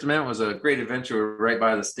 21st Amendment was a great adventure right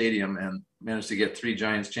by the stadium and managed to get 3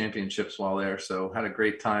 Giants championships while there. So had a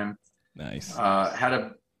great time. Nice.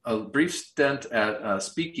 Had a brief stint at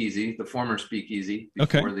Speakeasy, the former Speakeasy,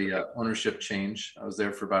 before the ownership change. I was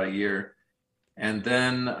there for about a year. And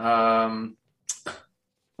then my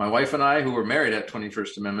wife and I, who were married at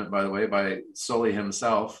 21st Amendment, by the way, by Sully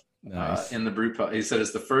himself, nice. In the brew pub. He said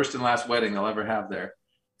it's the first and last wedding I'll ever have there.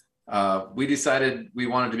 We decided we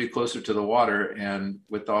wanted to be closer to the water, and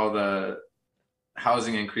with all the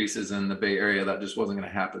housing increases in the Bay Area, that just wasn't going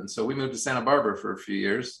to happen. So we moved to Santa Barbara for a few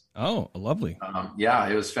years. Oh, lovely. Yeah,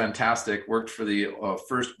 it was fantastic. Worked for the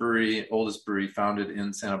first brewery, oldest brewery founded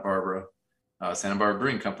in Santa Barbara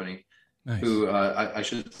Brewing Company. Nice. Who I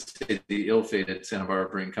should say the ill-fated Santa Barbara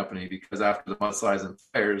Brewing Company, because after the mudslides and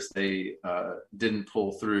fires, they didn't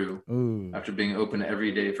pull through. Ooh. After being open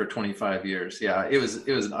every day for 25 years. Yeah, it was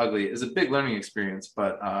a big learning experience,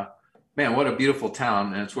 but man, what a beautiful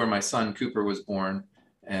town. And it's where my son Cooper was born.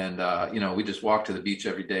 And we just walk to the beach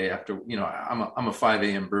every day after, I'm a 5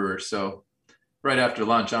 a.m. brewer. So right after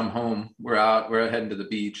lunch, I'm home. We're heading to the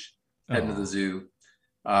beach, heading to the zoo.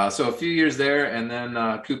 So a few years there, and then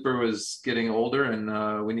Cooper was getting older,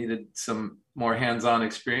 and we needed some more hands-on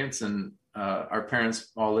experience. And our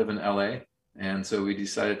parents all live in LA, and so we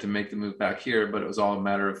decided to make the move back here. But it was all a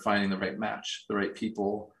matter of finding the right match, the right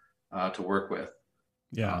people to work with.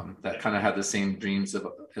 Yeah, that kind of had the same dreams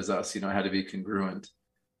as us. Had to be congruent.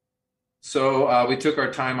 So we took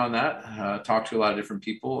our time on that, talked to a lot of different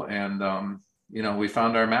people, and we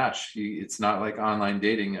found our match. It's not like online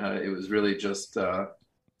dating. It was really just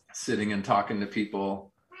sitting and talking to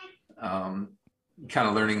people, kind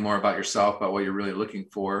of learning more about yourself, about what you're really looking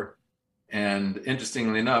for. And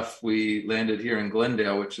interestingly enough, we landed here in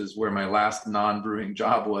Glendale, which is where my last non-brewing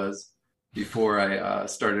job was before I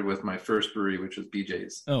started with my first brewery, which was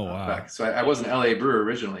BJ's. Oh, wow. So I was an LA brewer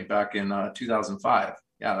originally back in 2005.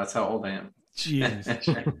 Yeah, that's how old I am.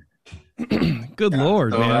 Jeez. Good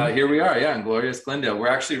Lord, man. Here we are, in glorious Glendale. We're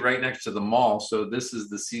actually right next to the mall, so this is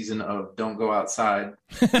the season of don't go outside.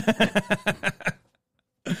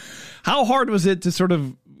 How hard was it to sort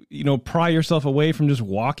of, pry yourself away from just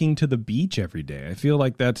walking to the beach every day? I feel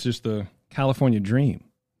like that's just the California dream.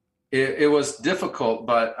 It was difficult,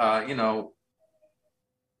 but,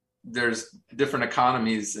 there's different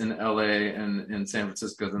economies in LA and in San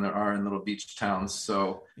Francisco than there are in little beach towns.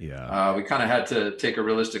 So we kind of had to take a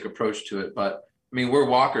realistic approach to it. But I mean, we're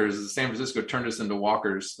walkers. San Francisco turned us into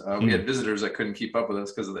walkers. We had visitors that couldn't keep up with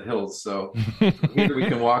us because of the hills. So here we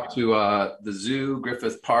can walk to the zoo,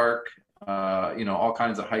 Griffith Park, all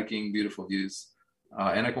kinds of hiking, beautiful views.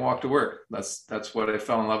 And I can walk to work. That's what I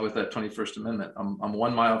fell in love with at 21st Amendment. I'm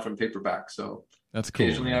 1 mile from Paperback. So that's cool.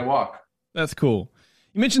 Occasionally I walk. That's cool.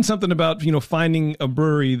 You mentioned something about, finding a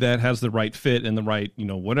brewery that has the right fit and the right,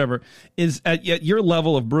 whatever. Is at your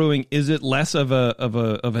level of brewing, is it less of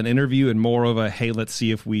an interview and more of a, hey, let's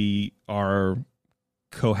see if we are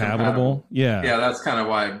cohabitable? Yeah. Yeah, that's kind of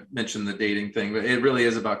why I mentioned the dating thing, but it really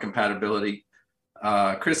is about compatibility.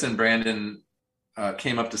 Chris and Brandon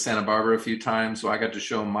came up to Santa Barbara a few times, so I got to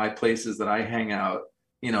show them my places that I hang out.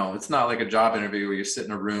 It's not like a job interview where you sit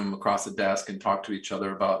in a room across a desk and talk to each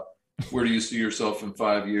other about where do you see yourself in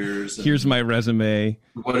 5 years? And here's my resume.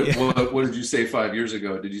 What did you say 5 years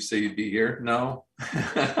ago? Did you say you'd be here? No.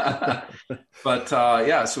 But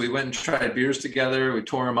so we went and tried beers together. We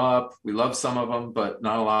tore them up. We loved some of them, but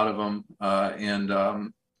not a lot of them.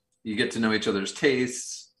 And you get to know each other's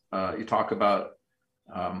tastes. You talk about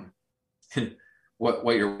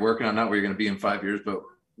what you're working on, not where you're going to be in 5 years, but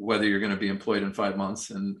whether you're going to be employed in 5 months.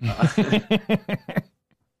 And,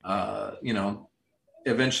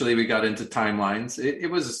 eventually we got into timelines. It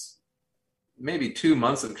was maybe 2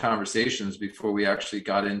 months of conversations before we actually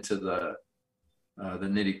got into the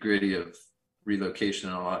nitty gritty of relocation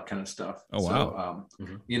and all that kind of stuff. Oh, wow.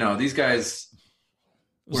 So, these guys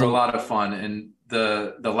were a lot of fun, and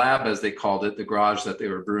the lab, as they called it, the garage that they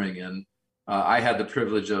were brewing in, I had the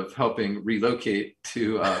privilege of helping relocate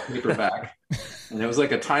to Paperback. And it was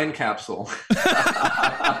like a time capsule.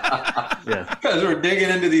 Yeah. Because we're digging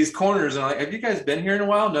into these corners and I'm like, have you guys been here in a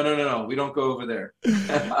while? No. We don't go over there.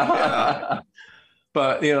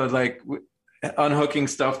 But, unhooking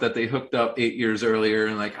stuff that they hooked up 8 years earlier.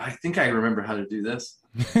 And I think I remember how to do this.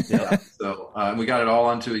 Yeah. So we got it all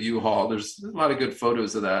onto a U-Haul. There's a lot of good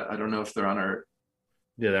photos of that. I don't know if they're on our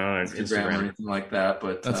they're on Instagram or anything like that.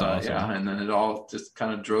 But that's awesome. Yeah. And then it all just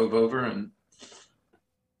kind of drove over, and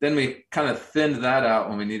then we kind of thinned that out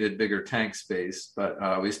when we needed bigger tank space,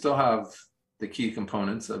 but we still have the key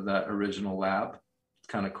components of that original lab. It's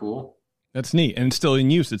kind of cool. That's neat. And it's still in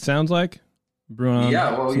use, it sounds like.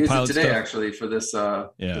 We'll use it today, actually, for this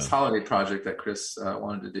this holiday project that Chris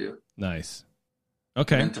wanted to do. Nice.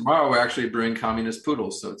 Okay. And tomorrow we're actually brewing communist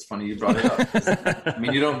poodles, so it's funny you brought it up. I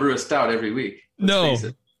mean, you don't brew a stout every week. No.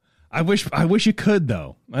 I wish you could,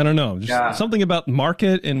 though. I don't know. Just something about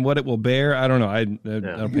market and what it will bear. I don't know. I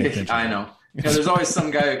don't pay attention. I know. There's always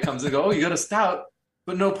some guy who comes and goes, "Oh, you got a stout,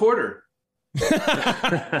 but no porter."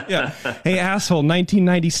 Yeah. Hey, asshole!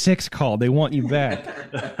 1996 called. They want you back.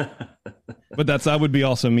 But that would be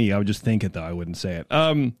also me. I would just think it, though. I wouldn't say it. So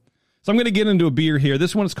I'm going to get into a beer here.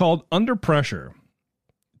 This one is called Under Pressure.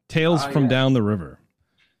 Tales from Down the River.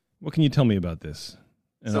 What can you tell me about this?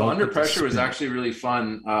 And so Under Pressure was actually really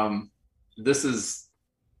fun. This is,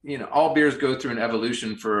 all beers go through an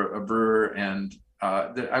evolution for a brewer. And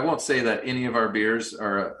I won't say that any of our beers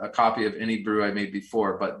are a copy of any brew I made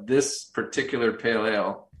before, but this particular pale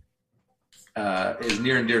ale is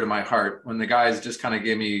near and dear to my heart. When the guys just kind of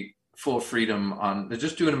gave me full freedom on,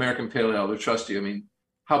 just do an American pale ale, they'll trust you. I mean,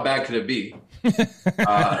 how bad could it be?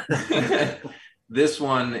 This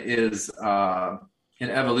one is an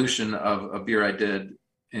evolution of a beer I did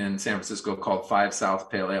in San Francisco called 5 South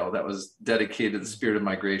Pale Ale that was dedicated to the spirit of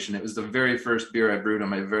migration. It was the very first beer I brewed on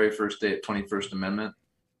my very first day at 21st Amendment.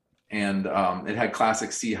 And it had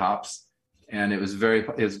classic C hops, and it was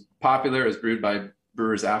popular. It was brewed by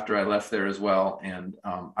brewers after I left there as well. And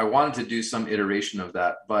I wanted to do some iteration of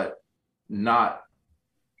that, but not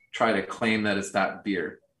try to claim that it's that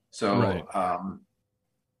beer. So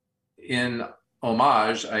in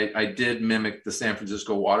homage, I did mimic the San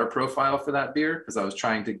Francisco water profile for that beer because I was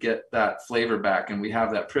trying to get that flavor back. And we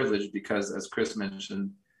have that privilege because, as Chris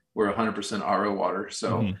mentioned, we're 100% RO water.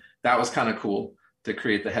 So that was kind of cool to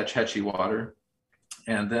create the Hetchy water.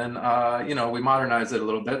 And then, we modernized it a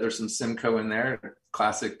little bit. There's some Simcoe in there,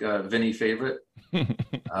 classic Vinny favorite.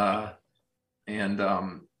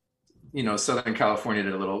 Southern California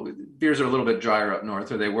did beers are a little bit drier up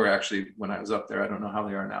north, or they were actually when I was up there. I don't know how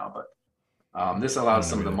they are now, but this allows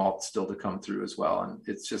some of the malt still to come through as well. And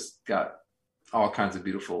it's just got all kinds of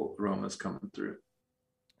beautiful aromas coming through.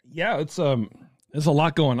 Yeah, it's there's a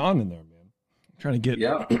lot going on in there, man. I'm trying to get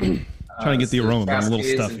trying to get the aroma, but I'm a little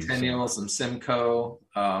stuffy. Centennial, some Simcoe,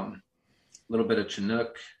 a little bit of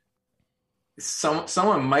Chinook.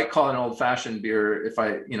 someone might call it an old fashioned beer if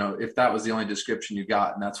if that was the only description you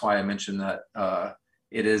got. And that's why I mentioned that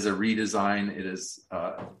it is a redesign. It is,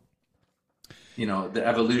 the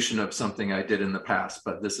evolution of something I did in the past,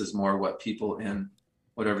 but this is more what people in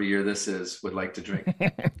whatever year this is would like to drink.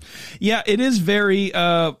 Yeah, it is very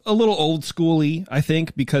a little old schooly, I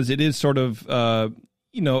think, because it is sort of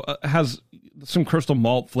has some crystal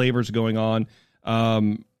malt flavors going on.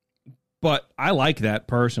 But I like that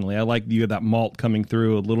personally. I like that malt coming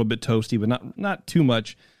through, a little bit toasty, but not too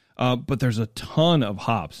much. But there's a ton of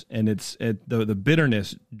hops, and the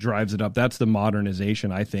bitterness drives it up. That's the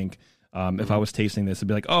modernization, I think. If I was tasting this, I'd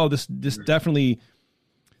be like, oh, this definitely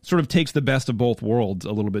sort of takes the best of both worlds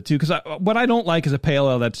a little bit too. Because what I don't like is a pale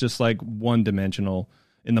ale that's just like one dimensional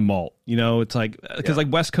in the malt. It's like, because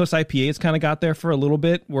like West Coast IPAs kind of got there for a little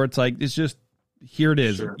bit, where it's like, it's just, here it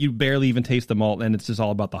is. Sure. You barely even taste the malt, and it's just all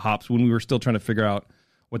about the hops, when we were still trying to figure out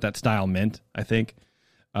what that style meant, I think.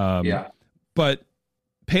 But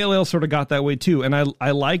pale ale sort of got that way too. And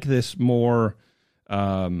I like this more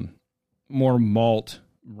malt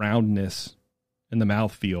roundness in the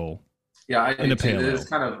mouthfeel. Yeah, I do too. It's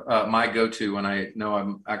kind of my go-to when I know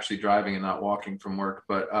I'm actually driving and not walking from work.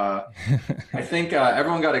 But I think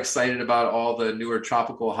everyone got excited about all the newer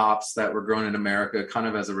tropical hops that were grown in America, kind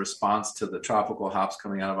of as a response to the tropical hops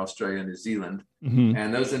coming out of Australia and New Zealand. Mm-hmm.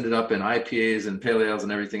 And those ended up in IPAs and pale ales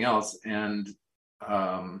and everything else. And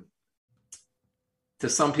to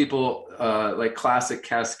some people, like Classic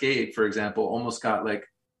Cascade, for example, almost got like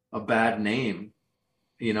a bad name.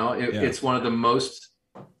 It's one of the most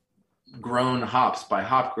grown hops by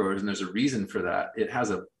hop growers, and there's a reason for that. It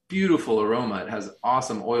has a beautiful aroma. It has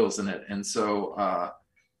awesome oils in it. And so,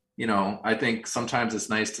 I think sometimes it's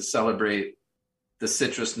nice to celebrate the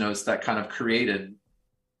citrus notes that kind of created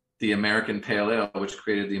the American Pale Ale, which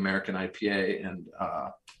created the American IPA. And,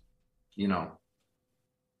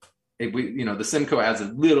 the Simcoe adds a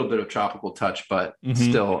little bit of tropical touch, but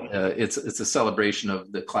still, it's a celebration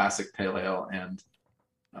of the classic Pale Ale and,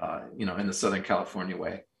 in the Southern California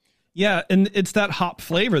way. Yeah, and it's that hop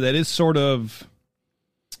flavor that is sort of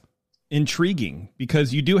intriguing,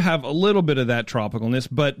 because you do have a little bit of that tropicalness,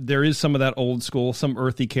 but there is some of that old school, some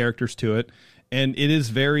earthy characters to it, and it is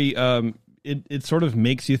very it sort of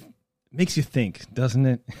makes you think, doesn't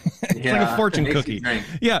it? It's like a fortune cookie.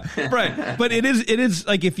 Yeah, right. But it is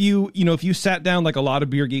like, if you sat down, like a lot of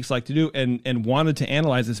beer geeks like to do, and wanted to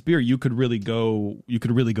analyze this beer, you could really go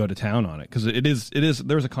to town on it, because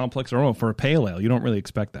there's a complex aroma for a pale ale. You don't really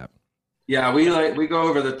expect that. Yeah, we go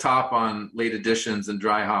over the top on late additions and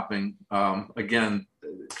dry hopping. Again,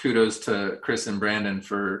 kudos to Chris and Brandon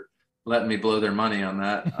for letting me blow their money on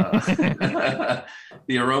that.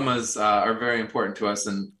 The aromas are very important to us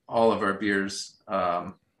in all of our beers.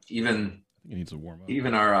 Even it needs to warm up.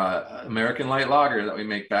 Even our American Light Lager that we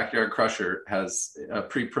make, Backyard Crusher, has a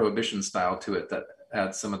pre-prohibition style to it that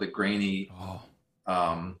adds some of the grainy,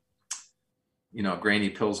 grainy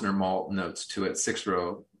Pilsner malt notes to it,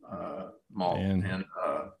 6-row malt. And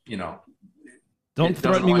don't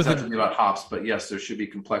threaten me with it. About hops, but yes, there should be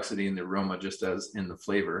complexity in the aroma, just as in the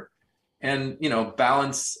flavor. And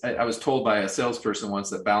balance. I was told by a salesperson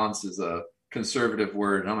once that balance is a conservative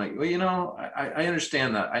word, and I'm like, well, I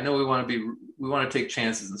understand that. I know we want to take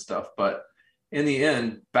chances and stuff, but in the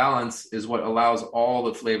end, balance is what allows all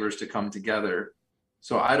the flavors to come together.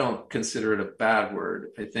 So I don't consider it a bad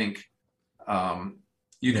word. I think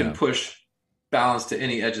you can push balance to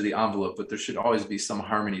any edge of the envelope, but there should always be some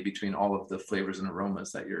harmony between all of the flavors and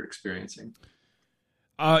aromas that you're experiencing.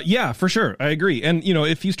 Yeah, for sure. I agree. And,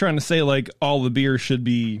 if he's trying to say like all the beer should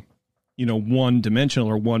be, one dimensional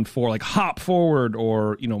or one for like hop forward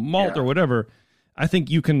or, malt or whatever, I think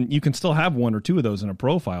you can still have one or two of those in a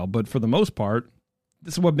profile. But for the most part,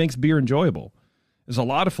 this is what makes beer enjoyable. There's a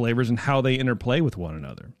lot of flavors and how they interplay with one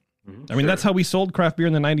another. I mean, that's how we sold craft beer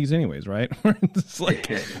in the 90s anyways, right? It's like,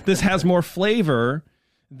 this has more flavor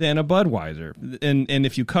than a Budweiser. And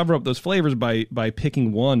if you cover up those flavors by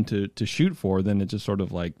picking one to shoot for, then it's just sort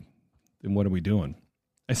of like, then what are we doing?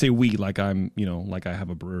 I say we like I'm, like I have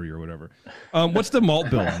a brewery or whatever. What's the malt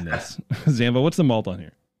bill on this? Zambo, what's the malt on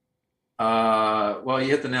here? Well, you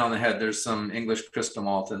hit the nail on the head. There's some English crystal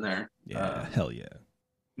malt in there. Yeah, hell yeah.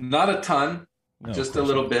 Not a ton. No, just a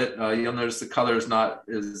little bit. You'll notice the color is not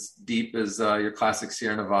as deep as your classic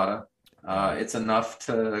Sierra Nevada. It's enough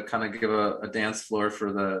to kind of give a dance floor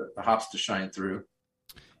for the hops to shine through.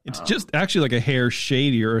 It's just actually like a hair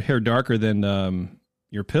shady or a hair darker than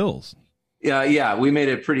your pills. Yeah. We made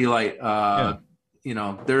it pretty light. There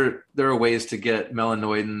are ways to get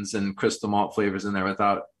melanoidins and crystal malt flavors in there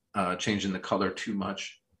without changing the color too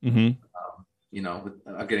much. Mm-hmm.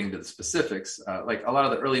 getting to the specifics, like a lot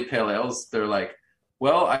of the early pale ales, they're like,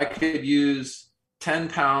 well, I could use 10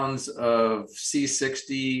 pounds of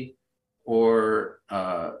C60 or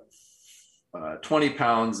 20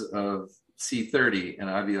 pounds of C30. And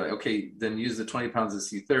I'd be like, okay, then use the 20 pounds of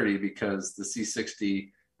C30 because the C60,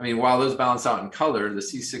 I mean, while those balance out in color, the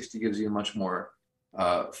C60 gives you a much more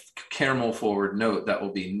caramel forward note that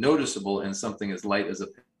will be noticeable in something as light as a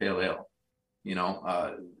pale ale.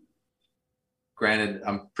 Granted,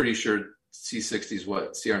 I'm pretty sure C60 is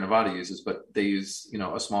what Sierra Nevada uses, but they use,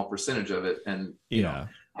 a small percentage of it. And,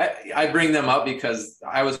 I bring them up because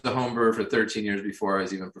I was a home brewer for 13 years before I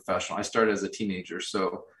was even professional. I started as a teenager.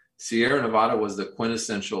 So Sierra Nevada was the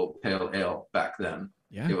quintessential pale ale back then.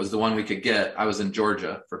 Yeah. It was the one we could get. I was in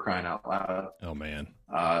Georgia, for crying out loud. Oh, man.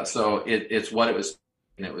 So it's what it was.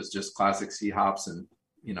 And it was just classic C hops and,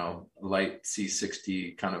 light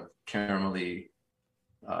C60 kind of caramelly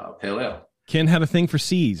pale ale. Ken had a thing for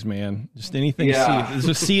C's, man. Just anything C. There's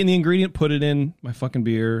a C in the ingredient, put it in my fucking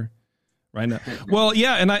beer right now. Well,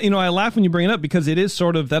 yeah, and I laugh when you bring it up because it is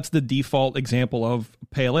sort of, that's the default example of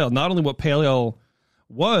pale ale. Not only what pale ale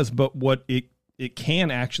was, but what it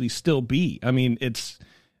can actually still be. I mean,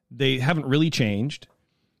 they haven't really changed.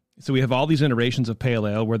 So we have all these iterations of pale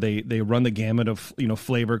ale where they run the gamut of,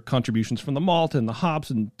 flavor contributions from the malt and the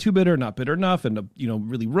hops and too bitter, not bitter enough, and,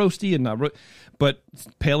 really roasty and not, but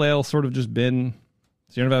pale ale sort of just been,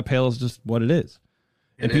 Sierra Nevada pale is just what it is.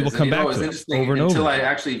 And people come back to it over and over. Until I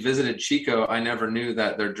actually visited Chico, I never knew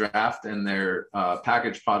that their draft and their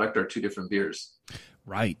packaged product are two different beers.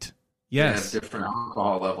 Right. Yes. They have different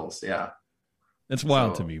alcohol levels. Yeah. That's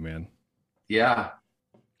wild to me, man. Yeah.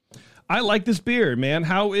 I like this beer, man.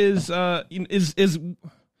 How is if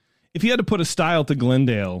you had to put a style to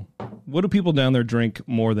Glendale, what do people down there drink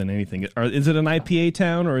more than anything? Is it an IPA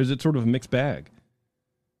town or is it sort of a mixed bag?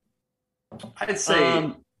 I'd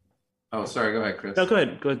say. Sorry. Go ahead, Chris. No, go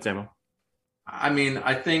ahead, Samuel. I mean,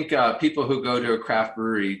 I think people who go to a craft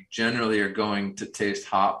brewery generally are going to taste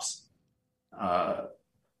hops.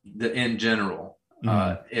 In general,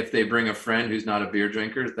 if they bring a friend who's not a beer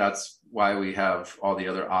drinker, that's why we have all the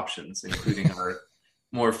other options, including our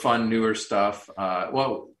more fun, newer stuff.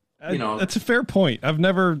 That's a fair point.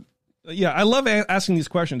 I love asking these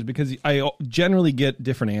questions because I generally get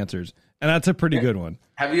different answers, and that's a pretty good one.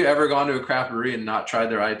 Have you ever gone to a craft brewery and not tried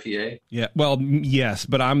their IPA? Yeah, well, yes,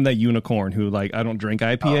 but I'm that unicorn who I don't drink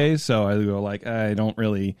IPAs, so I go I don't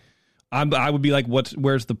really. I would be like,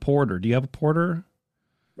 where's the porter? Do you have a porter?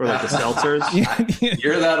 Or like the seltzers?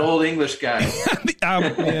 You're that old English guy.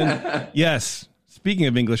 Yes. Speaking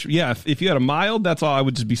of English, yeah, if you had a mild, that's all. I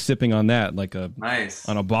would just be sipping on that nice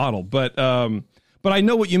on a bottle. But I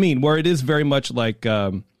know what you mean, where it is very much like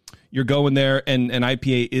you're going there, and an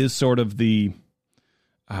IPA is sort of the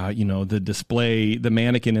the display, the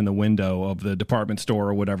mannequin in the window of the department store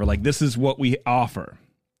or whatever. Like, this is what we offer.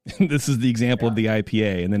 This is the example of the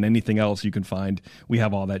IPA, and then anything else you can find, we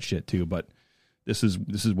have all that shit too. But this is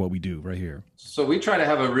what we do right here. So we try to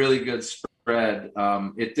have a really good spread.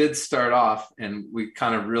 It did start off, and we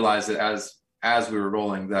kind of realized that as we were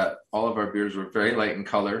rolling, that all of our beers were very light in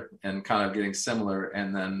color and kind of getting similar.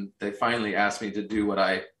 And then they finally asked me to do what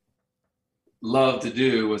I love to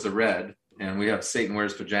do, was a red. And we have Satan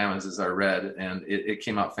Wears Pajamas as our red, and it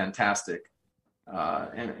came out fantastic.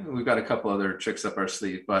 And we've got a couple other tricks up our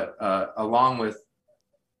sleeve, but along with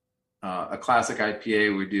a classic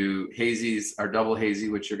IPA, we do hazies, our double hazy,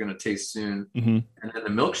 which you're going to taste soon. Mm-hmm. And then the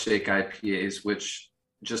milkshake IPAs, which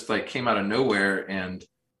just came out of nowhere. And,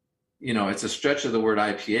 it's a stretch of the word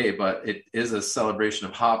IPA, but it is a celebration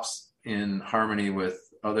of hops in harmony with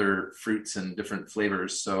other fruits and different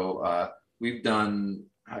flavors. So we've done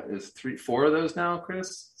 4 of those now,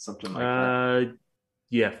 Chris, something like that.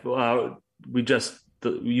 Yeah. You just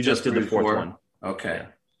did the fourth one. Okay.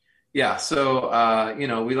 Yeah. So,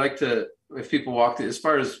 we like to, if people walk through, as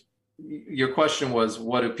far as your question was,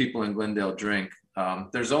 what do people in Glendale drink?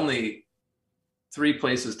 There's only 3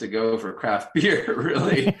 places to go for craft beer,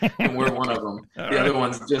 really. And we're one of them. Other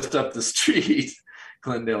one's just up the street,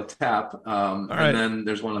 Glendale Tap. And then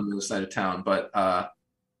there's one on the other side of town. But,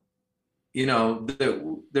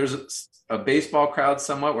 there's a baseball crowd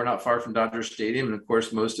somewhat. We're not far from Dodger Stadium. And of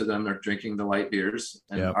course, most of them are drinking the light beers.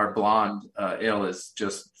 And our blonde ale is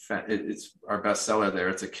just, it's our best seller there.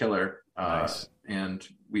 It's a killer. Nice. And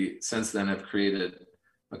we since then have created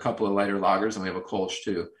a couple of lighter lagers, and we have a Kolsch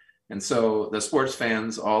too. And so the sports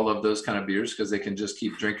fans all love those kind of beers because they can just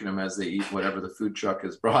keep drinking them as they eat whatever the food truck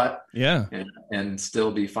has brought. Yeah. And still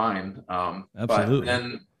be fine. Absolutely. But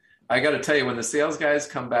then I got to tell you, when the sales guys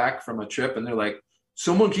come back from a trip and they're like,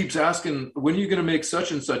 someone keeps asking, when are you going to make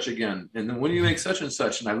such and such again? And then when do you make such and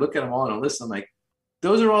such? And I look at them all on a list. I'm like,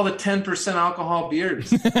 those are all the 10% alcohol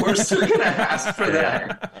beers. We're still going to ask for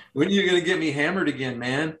that. When are you going to get me hammered again,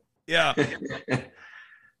 man? Yeah.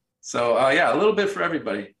 So, a little bit for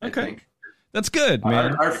everybody, I think. That's good,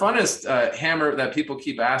 man. Our funnest hammer that people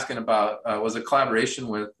keep asking about was a collaboration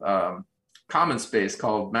with Common Space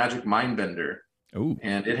called Magic Mindbender. Ooh.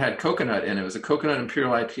 And it had coconut in it. It was a coconut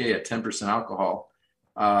imperial IPA at 10% alcohol.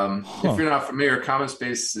 If you're not familiar, Common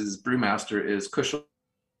Space's brewmaster is Kushel,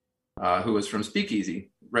 who was from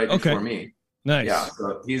Speakeasy before me. Nice. Yeah,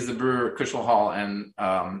 so he's the brewer at Kushel Hall, and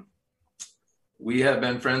we have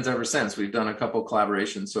been friends ever since. We've done a couple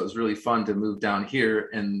collaborations, so it was really fun to move down here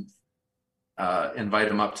and invite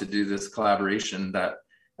him up to do this collaboration that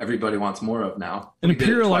everybody wants more of now. An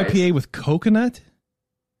imperial IPA with coconut?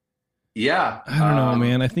 Yeah. I don't know,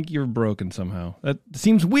 man. I think you're broken somehow. That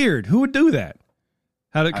seems weird. Who would do that?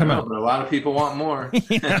 How did it come out? But a lot of people want more.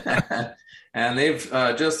 And they've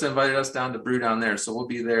just invited us down to brew down there. So we'll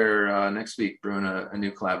be there next week brewing a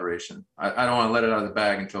new collaboration. I don't want to let it out of the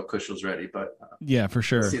bag until Kushel's ready, but yeah, for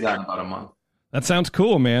sure. We'll see that in about a month. That sounds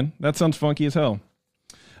cool, man. That sounds funky as hell.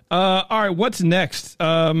 All right, what's next?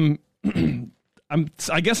 I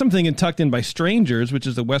guess I'm thinking Tucked In by Strangers, which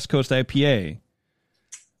is the West Coast IPA.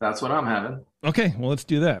 That's what I'm having. Okay, well, let's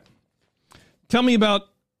do that. Tell me about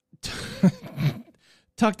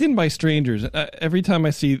Tucked In by Strangers. Every time I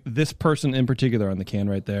see this person in particular on the can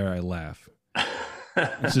right there, I laugh.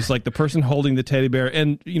 It's just like the person holding the teddy bear.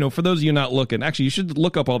 And, for those of you not looking, actually, you should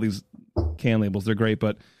look up all these can labels. They're great.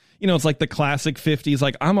 But, it's like the classic 50s.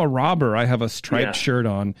 Like, I'm a robber. I have a striped shirt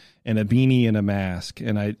on and a beanie and a mask.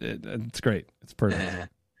 And it's great. It's perfect.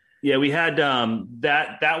 Yeah, we had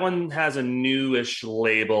that one has a newish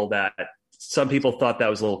label that some people thought that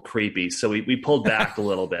was a little creepy. So we pulled back a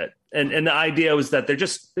little bit. And the idea was that they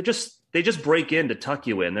just break in to tuck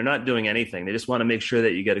you in. They're not doing anything. They just want to make sure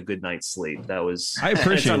that you get a good night's sleep. I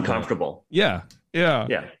appreciate it's uncomfortable. That.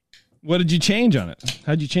 Yeah. What did you change on it?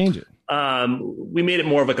 How'd you change it? We made it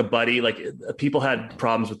more of like a buddy. Like people had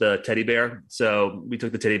problems with the teddy bear, so we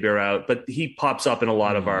took the teddy bear out. But he pops up in a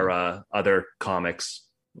lot of our other comics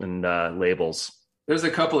and labels. There's a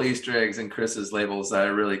couple Easter eggs in Chris's labels that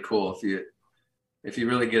are really cool. If you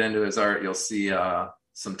really get into his art, you'll see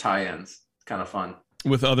some tie-ins. It's kind of fun.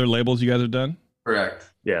 With other labels you guys have done?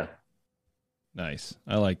 Correct. Yeah. Nice.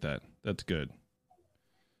 I like that. That's good.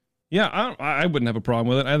 Yeah, I wouldn't have a problem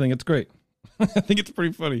with it. I think it's great. I think it's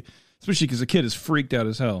pretty funny, especially because the kid is freaked out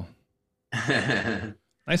as hell.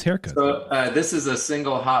 Nice haircut. So this is a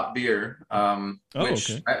single hop beer,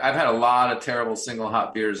 which okay. I've had a lot of terrible single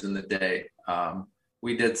hop beers in the day.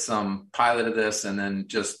 We did some pilot of this and then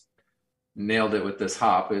just nailed it with this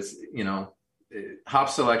hop. Hop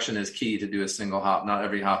selection is key to do a single hop. Not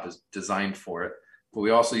every hop is designed for it, but we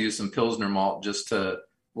also use some Pilsner malt just to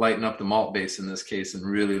lighten up the malt base in this case and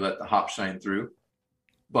really let the hop shine through.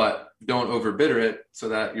 But don't overbitter it so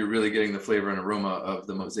that you're really getting the flavor and aroma of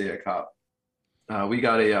the Mosaic hop. We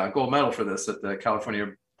got a gold medal for this at the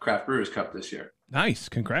California Craft Brewers Cup this year. Nice.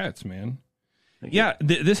 Congrats, man. Yeah,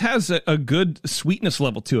 this has a good sweetness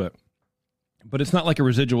level to it, but it's not like a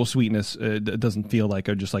residual sweetness. It doesn't feel like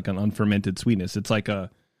just like an unfermented sweetness. It's like a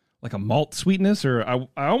malt sweetness, or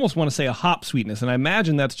I almost want to say a hop sweetness. And I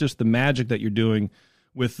imagine that's just the magic that you're doing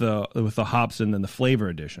with the hops and then the flavor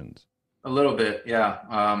additions. A little bit,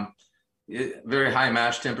 yeah. Very high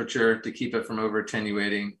mash temperature to keep it from over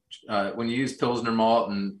attenuating. When you use Pilsner malt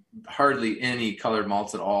and hardly any colored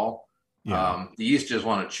malts at all, the yeast just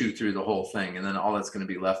want to chew through the whole thing, and then all that's going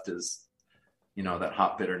to be left is, that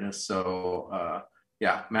hop bitterness. So,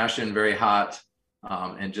 mash in very hot,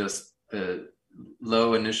 and just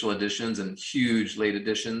low initial additions and huge late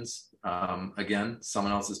additions. Again,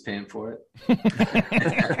 someone else is paying for it.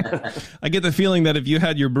 I get the feeling that if you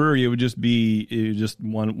had your brewery, it would just be just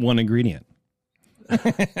one ingredient.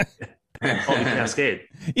 Cascade.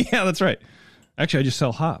 Yeah, that's right. Actually, I just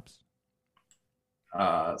sell hops.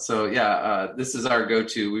 This is our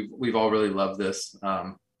go-to. We've all really loved this.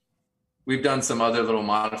 We've done some other little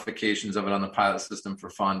modifications of it on the pilot system for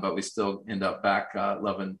fun, but we still end up back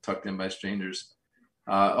loving Tucked In by Strangers.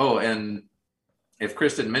 And if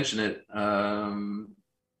Chris didn't mention it,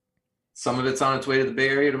 some of it's on its way to the Bay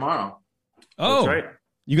Area tomorrow. Oh, that's right.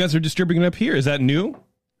 You guys are distributing it up here. Is that new?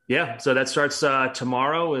 Yeah. So that starts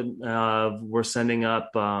tomorrow, and we're sending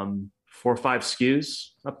up 4 or 5 SKUs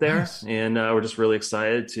up there. Nice. And we're just really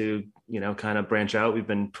excited to, kind of branch out. We've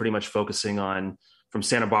been pretty much focusing on from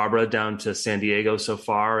Santa Barbara down to San Diego so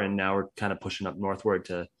far. And now we're kind of pushing up northward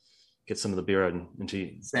to get some of the beer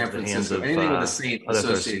into San the hands Francisco. of Anything with a saint other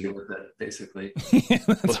associated with it, basically. Yeah,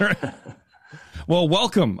 that's right. Well,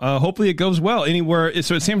 welcome. Hopefully it goes well anywhere.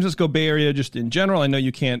 So it's San Francisco Bay Area just in general. I know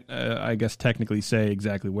you can't, I guess, technically say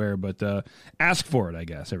exactly where, but ask for it, I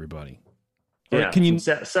guess, everybody. Yeah, can you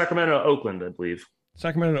Sacramento, Oakland, I believe.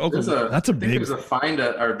 Sacramento, Oakland. That's a big. There's a find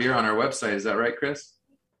our beer on our website. Is that right, Chris?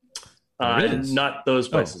 Not those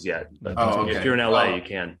places yet. But okay. If you're in LA, you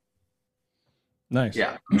can. Nice.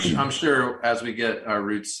 Yeah, I'm sure as we get our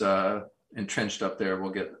roots entrenched up there,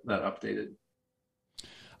 we'll get that updated.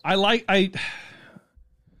 I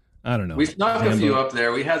don't know. We snuck a few up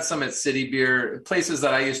there. We had some at City Beer, places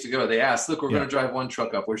that I used to go. They asked, look, we're going to drive one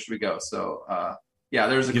truck up. Where should we go? So,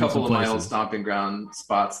 there's a couple of my old stomping ground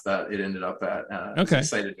spots that it ended up at. I was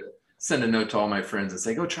excited to send a note to all my friends and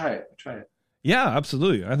say, go try it. Yeah,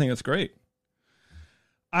 absolutely. I think that's great.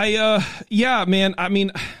 Man. I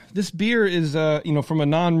mean, this beer is, from a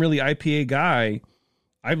non-really IPA guy,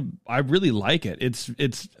 I really like it.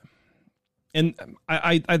 And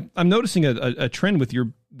I'm noticing a trend with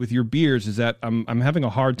your beers is that I'm having a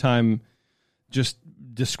hard time just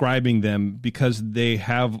describing them because they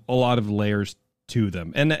have a lot of layers to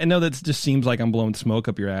them. And I know that just seems like I'm blowing smoke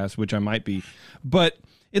up your ass, which I might be, but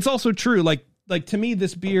it's also true. Like to me,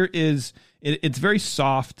 this beer it's very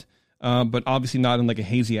soft, but obviously not in like a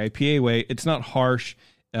hazy IPA way. It's not harsh.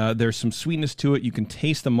 There's some sweetness to it. You can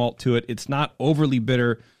taste the malt to it. It's not overly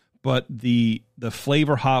bitter, but the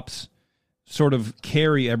flavor hops sort of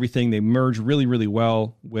carry everything. They merge really, really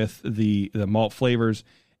well with the malt flavors.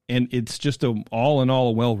 And it's just all in all,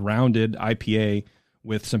 a well-rounded IPA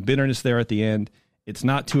with some bitterness there at the end. It's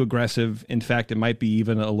not too aggressive. In fact, it might be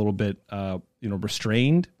even a little bit,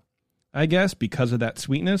 restrained, I guess, because of that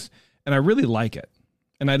sweetness. And I really like it.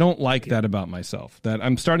 And I don't like that about myself, that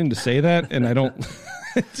I'm starting to say that, and I don't,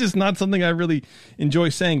 it's just not something I really enjoy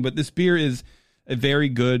saying. But this beer is a very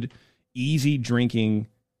good, easy drinking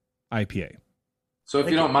IPA. So if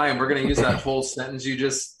you don't mind, we're going to use that whole sentence you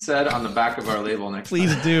just said on the back of our label next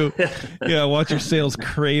Please time. do. Yeah, watch your sales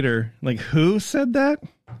crater. Like, who said that?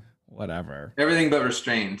 Whatever. Everything but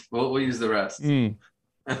restrained. We'll use the rest. Is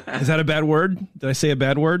that a bad word? Did I say a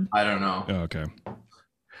bad word? I don't know. Oh, okay.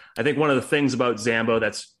 I think one of the things about Zambo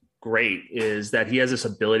that's great is that he has this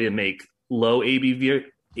ability to make low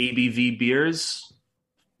ABV beers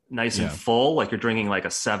nice and full, like you're drinking like a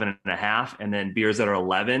 7.5, and then beers that are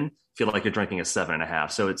 11 feel like you're drinking a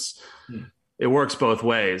 7.5. So it works both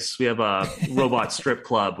ways. We have a Robot Strip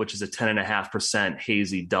Club, which is a 10.5%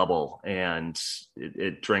 hazy double, and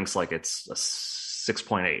it drinks like it's a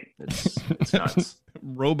 6.8. It's nuts.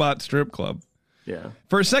 Robot Strip Club. Yeah.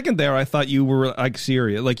 For a second there, I thought you were like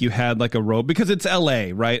serious, like you had like a rope, because it's LA,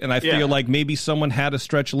 right? And I feel like maybe someone had a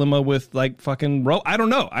stretch limo with like fucking rope. I don't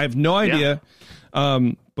know. I have no idea.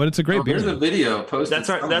 But it's a great beer. There's a video posted.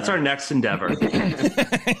 That's our next endeavor.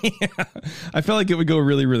 I felt like it would go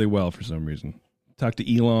really, really well for some reason. Talk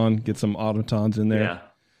to Elon, get some automatons in there.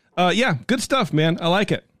 Yeah. Good stuff, man. I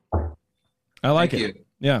like it. Thank you.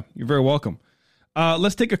 Yeah, you're very welcome.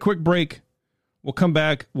 Let's take a quick break. We'll come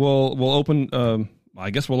back. We'll open. I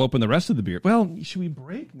guess we'll open the rest of the beer. Well, should we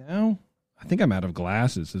break now? I think I'm out of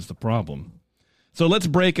glasses is the problem. So let's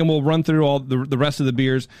break and we'll run through all the rest of the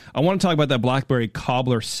beers. I want to talk about that Blackberry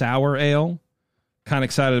Cobbler Sour Ale. Kind of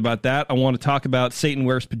excited about that. I want to talk about Satan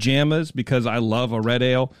Wears Pajamas because I love a red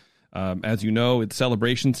ale. As you know, it's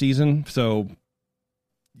celebration season, so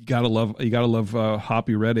you gotta love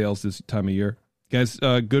hoppy red ales this time of year. You guys,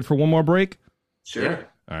 good for one more break? Sure. Yeah.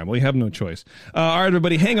 All right. Well, you have no choice. All right,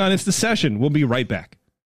 everybody, hang on. It's the session. We'll be right back.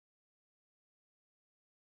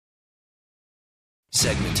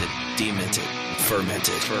 Segmented, demented,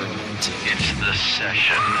 fermented. It's the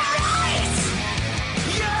session.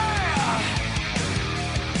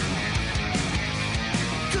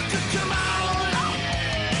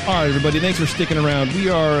 All right, everybody, thanks for sticking around. We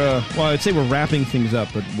are, I'd say we're wrapping things up,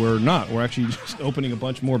 but we're not. We're actually just opening a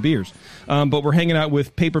bunch more beers. But we're hanging out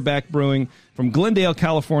with Paperback Brewing from Glendale,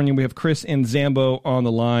 California. We have Chris and Zambo on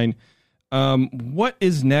the line. What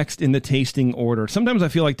is next in the tasting order? Sometimes I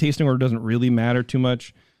feel like tasting order doesn't really matter too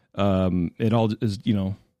much. It all is,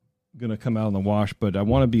 going to come out in the wash, but I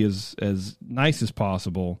want to be as nice as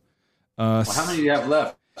possible. How many do you have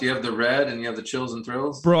left? Do you have the red and you have the chills and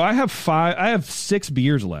thrills? Bro, I have 6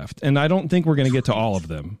 beers left, and I don't think we're going to get to all of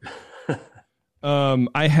them.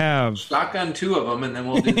 I have shotgun 2 of them, and then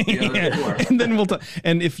we'll do the other 4. And then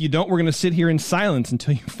and if you don't, we're going to sit here in silence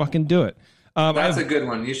until you fucking do it. That's a good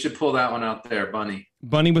one. You should pull that one out there, Bunny.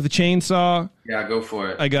 Bunny with a chainsaw. Yeah, go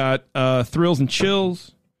for it. I got Thrills and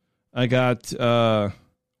Chills. I got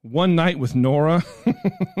One Night with Nora,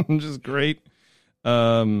 which is great.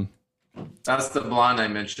 That's the blonde I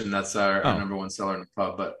mentioned. That's our number one seller in the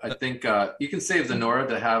pub. But I think you can save the Nora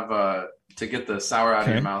to have to get the sour out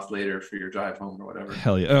of your mouth later for your drive home or whatever.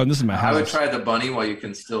 Hell yeah! Oh, this is my house. I would try the bunny while you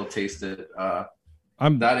can still taste it.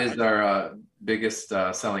 That is our biggest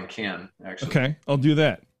selling can, actually. Okay, I'll do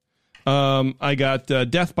that. I got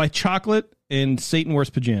Death by Chocolate and Satan Wears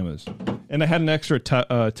Pajamas, and I had an extra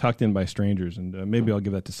tucked in by strangers, and maybe I'll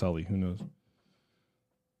give that to Sully. Who knows?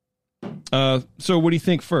 So what do you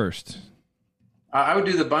think first? I would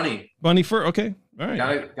do the bunny. Bunny first. Okay, all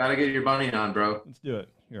right. Gotta get your bunny on, bro. Let's do it.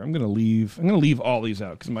 Here, I'm gonna leave all these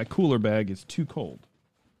out because my cooler bag is too cold.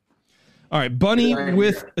 All right, bunny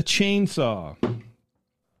with a chainsaw.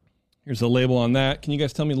 Here's the label on that. Can you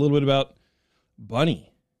guys tell me a little bit about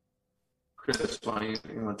bunny? Chris, bunny.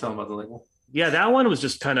 You want to tell them about the label? Yeah, that one was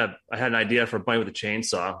just kind of. I had an idea for a bunny with a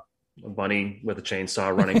chainsaw. A bunny with a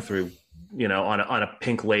chainsaw running through, on a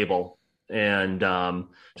pink label, and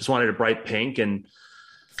just wanted a bright pink. And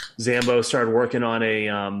Zambo started working on a.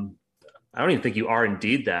 I don't even think you are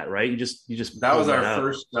indeed that, right? You just that was our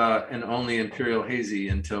first and only Imperial Hazy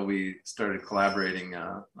until we started collaborating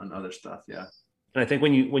on other stuff. Yeah. And I think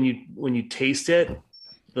when you taste it,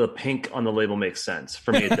 the pink on the label makes sense.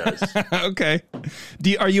 For me, it does. Okay.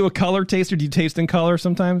 Are you a color taster? Do you taste in color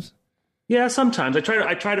sometimes? Yeah, sometimes. I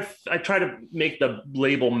try to make the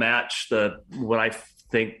label match what I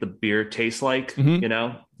think the beer tastes like.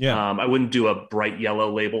 Mm-hmm. Yeah. I wouldn't do a bright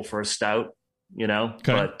yellow label for a stout.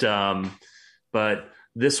 Okay. But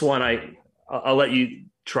this one, I'll let you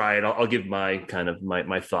try it. I'll give my kind of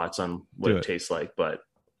my thoughts on what it tastes like. But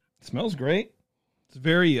it smells great. It's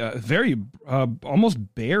very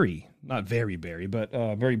almost berry, not very berry, but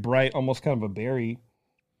very bright, almost kind of a berry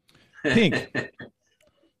pink.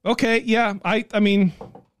 Okay, yeah. I mean,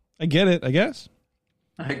 I get it. I guess.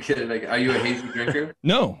 I get it. Are you a hazy drinker?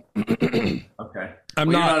 No. Okay. You're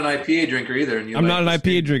not an IPA drinker either. And I'm not an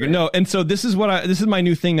IPA drinker. No. And so this is my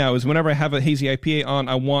new thing now is whenever I have a hazy IPA on,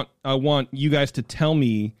 I want you guys to tell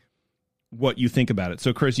me what you think about it.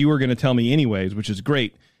 So Chris, you were going to tell me anyways, which is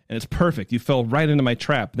great. And it's perfect. You fell right into my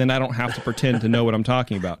trap. Then I don't have to pretend to know what I'm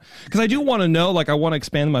talking about. Because I do want to know, I want to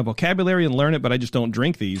expand my vocabulary and learn it, but I just don't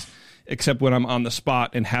drink these, except when I'm on the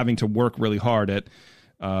spot and having to work really hard at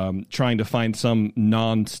trying to find some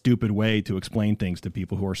non-stupid way to explain things to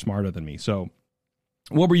people who are smarter than me. So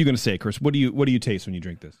what were you going to say, Chris? What do you taste when you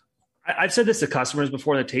drink this? I've said this to customers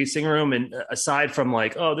before in the tasting room, and aside from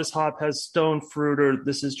this hop has stone fruit or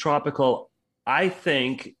this is tropical, I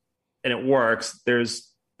think, and it works, there's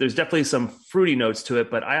definitely some fruity notes to it,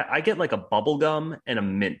 but I get like a bubble gum and a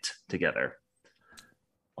mint together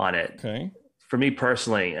on it. Okay. For me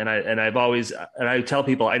personally, and I tell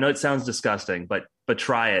people, I know it sounds disgusting, but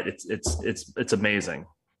try it. It's amazing.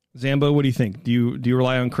 Zambo, what do you think? Do you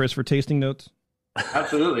rely on Chris for tasting notes?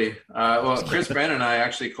 Absolutely. Well, Chris Brandon and I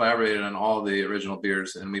actually collaborated on all the original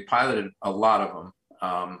beers, and we piloted a lot of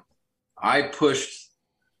them. I pushed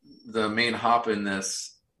the main hop in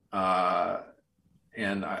this,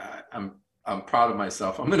 and I'm proud of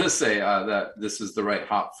myself. I'm going to say that this is the right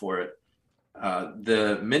hop for it.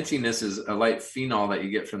 The mintiness is a light phenol that you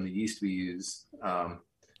get from the yeast we use.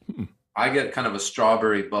 I get kind of a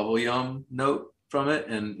strawberry bubble yum note from it.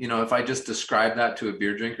 And, if I just describe that to a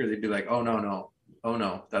beer drinker, they'd be like, oh, no,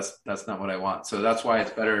 that's not what I want. So that's why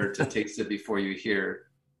it's better to taste it before you hear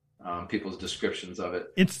people's descriptions of it.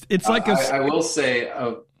 It's like I will say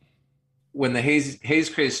when the haze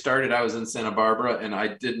craze started, I was in Santa Barbara and I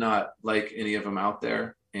did not like any of them out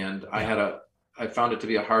there. And I found it to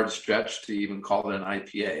be a hard stretch to even call it an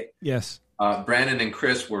IPA. Yes. Brandon and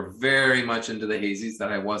Chris were very much into the hazies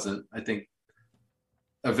that I wasn't. I think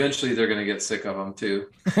eventually they're going to get sick of them too.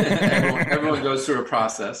 everyone goes through a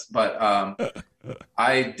process, but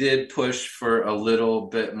I did push for a little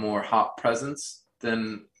bit more hop presence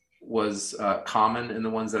than was common in the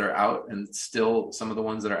ones that are out, and still some of the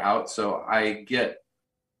ones that are out. So I get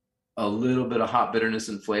a little bit of hop bitterness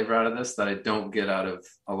and flavor out of this that I don't get out of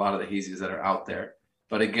a lot of the hazies that are out there.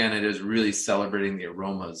 But again, it is really celebrating the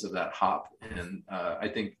aromas of that hop. And I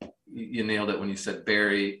think you nailed it when you said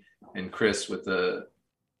berry, and Chris with the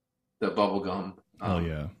bubble gum. Oh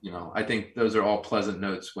yeah. I think those are all pleasant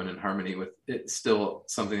notes when in harmony with it's still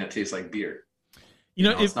something that tastes like beer.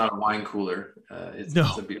 It's not a wine cooler. It's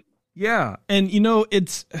a beer. Yeah. And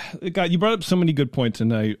it's God, you brought up so many good points,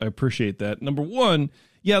 and I appreciate that. Number one,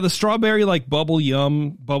 yeah, the strawberry bubble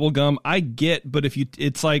gum, I get, but if you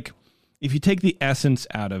take the essence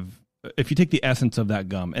of that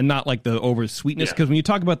gum and not the over sweetness, because when you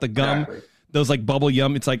talk about the gum, those bubble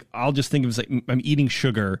yum, it's I'll just think of it as I'm eating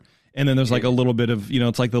sugar, and then there's a little bit of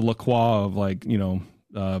it's like the La Croix of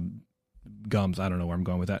gums. I don't know where I'm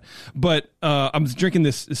going with that. But I'm drinking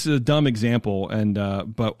this. This is a dumb example, and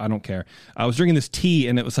but I don't care. I was drinking this tea,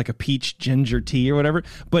 and it was like a peach ginger tea or whatever.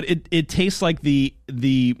 But it tastes like the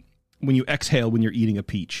when you exhale when you're eating a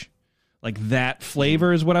peach. Like that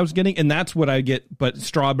flavor is what I was getting, and that's what I get, but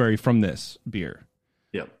strawberry from this beer.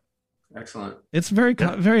 Yep. Excellent. It's very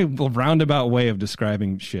roundabout way of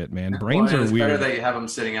describing shit, man. Brains are it's weird. Better that you have them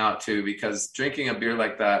sitting out too, because drinking a beer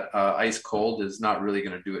like that ice cold is not really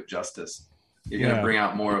going to do it justice. You're going to bring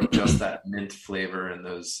out more of just that mint flavor and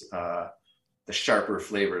those the sharper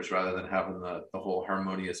flavors rather than having the whole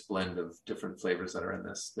harmonious blend of different flavors that are in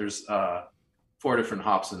this. There's 4 different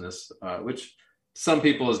hops in this, which some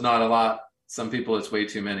people is not a lot. Some people it's way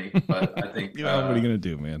too many, but I think what are you going to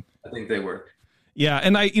do, man? I think they work. Yeah,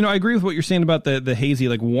 and I agree with what you're saying about the hazy.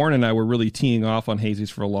 Like Warren and I were really teeing off on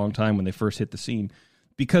hazies for a long time when they first hit the scene,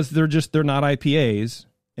 because they're not IPAs,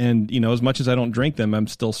 and as much as I don't drink them, I'm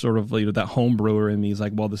still sort of that home brewer in me is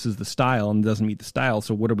like, well, this is the style and it doesn't meet the style,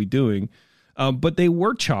 so what are we doing? But they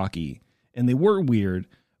were chalky and they were weird,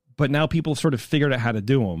 but now people sort of figured out how to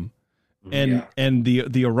do them, and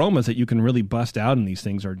the aromas that you can really bust out in these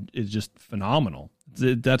things is just phenomenal.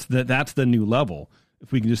 That's the new level.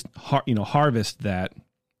 If we can just harvest that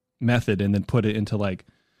method and then put it into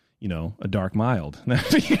a dark mild. I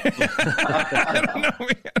don't know,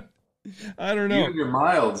 man. I don't know. You and your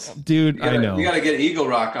milds, dude. I know. You got to get Eagle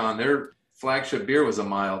Rock on. Their flagship beer was a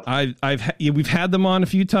mild. We've had them on a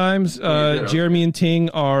few times. Jeremy and Ting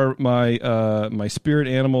are my spirit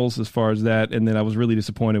animals as far as that. And then I was really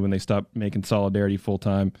disappointed when they stopped making Solidarity full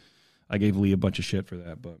time. I gave Lee a bunch of shit for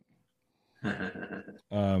that, but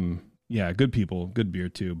yeah, good people, good beer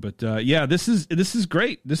too. But this is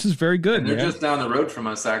great. This is very good. And they're just down the road from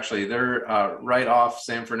us, actually. They're right off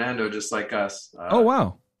San Fernando, just like us. Oh,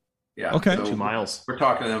 wow. Yeah. Okay. So 2 miles. We're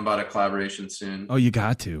talking to them about a collaboration soon. Oh, you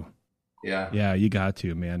got to. Yeah. Yeah, you got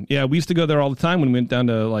to, man. Yeah, we used to go there all the time when we went down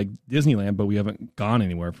to Disneyland, but we haven't gone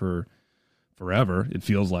anywhere for forever, it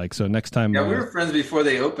feels like. So next time. Yeah, we were friends before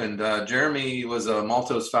they opened. Jeremy was a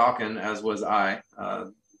Maltose Falcon, as was I.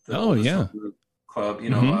 Club,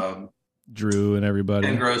 Drew and everybody.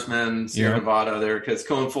 And Grossman, Sierra Nevada, it's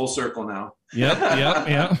going full circle now.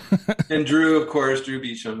 Yep. And Drew, of course, Drew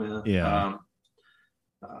Beecham. Yeah.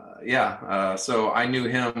 So I knew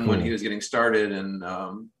him when he was getting started,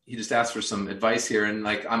 and he just asked for some advice here. And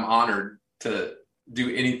I'm honored to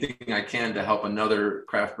do anything I can to help another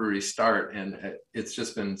craft brewery start. And it's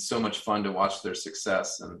just been so much fun to watch their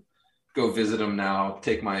success and go visit them now,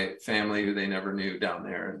 take my family who they never knew down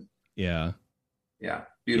there. And yeah,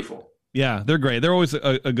 beautiful. Yeah, they're great. They're always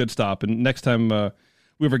a good stop. And next time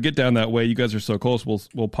we ever get down that way, you guys are so close,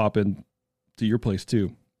 we'll pop in to your place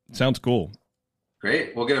too. Sounds cool.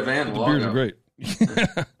 Great. We'll get a van. The beers are great.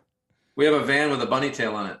 We have a van with a bunny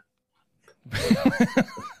tail on it.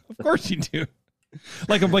 Of course you do.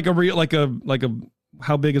 Like a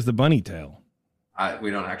how big is the bunny tail?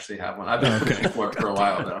 We don't actually have one. I've been looking for it for a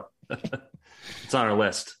while though. It's on our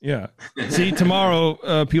list. Yeah. See,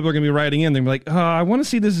 tomorrow people are going to be writing in. They're going to be like, I want to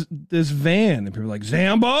see this van. And people are like,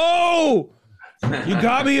 Zambo, you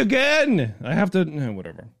got me again. I have to,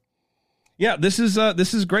 whatever. Yeah, this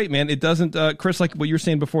is great, man. It doesn't, Chris, like what you were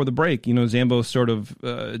saying before the break, Zambo sort of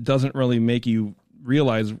doesn't really make you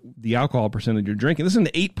realize the alcohol percentage you're drinking. This is an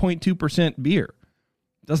 8.2% beer.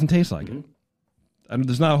 It doesn't taste like it.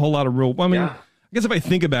 There's not a whole lot of real, I guess if I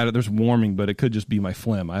think about it, there's warming, but it could just be my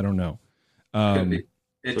phlegm. I don't know.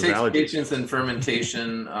 It takes patience and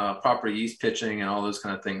fermentation, proper yeast pitching, and all those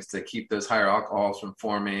kind of things to keep those higher alcohols from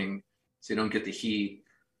forming, so you don't get the heat.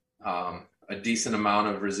 A decent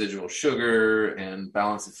amount of residual sugar and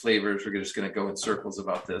balance of flavors. We're just going to go in circles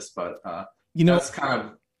about this, but that's kind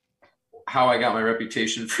of how I got my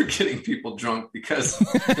reputation for getting people drunk, because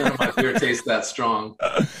none of my beer tastes that strong.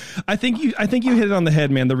 I think you hit it on the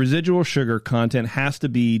head, man. The residual sugar content has to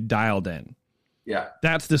be dialed in. Yeah.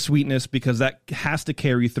 That's the sweetness, because that has to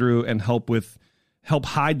carry through and help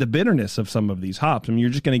hide the bitterness of some of these hops. I mean, you're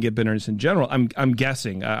just going to get bitterness in general. I'm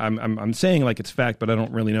guessing. I'm saying like it's fact, but I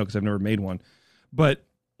don't really know because I've never made one. But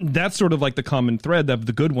that's sort of like the common thread of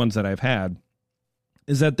the good ones that I've had,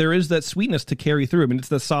 is that there is that sweetness to carry through. I mean, it's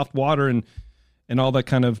the soft water and all that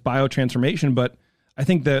kind of biotransformation, but I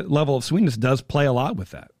think the level of sweetness does play a lot with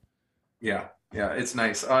that. Yeah, it's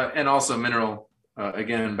nice. And also mineral,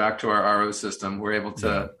 again, back to our RO system, we're able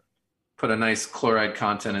to put a nice chloride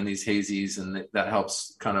content in these hazies, and that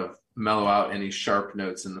helps kind of mellow out any sharp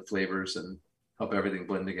notes in the flavors and help everything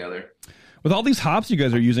blend together. With all these hops you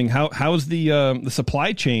guys are using, how is the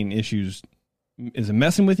supply chain issues? Is it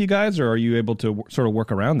messing with you guys, or are you able to sort of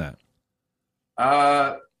work around that?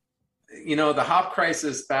 The hop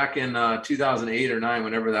crisis back in 2008 or 9,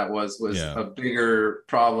 whenever that was a bigger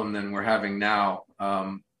problem than we're having now.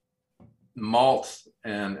 Malt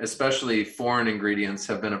and especially foreign ingredients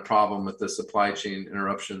have been a problem with the supply chain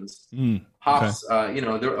interruptions. Hops,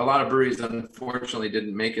 there a lot of breweries unfortunately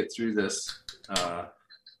didn't make it through this,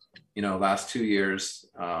 last 2 years,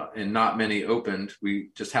 and not many opened.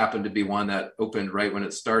 We just happened to be one that opened right when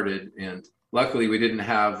it started, and luckily we didn't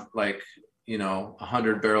have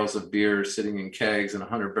 100 barrels of beer sitting in kegs and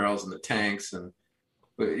 100 barrels in the tanks. And,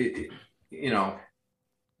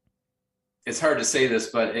 it's hard to say this,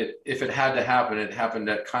 but if it had to happen, it happened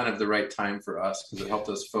at kind of the right time for us, because it helped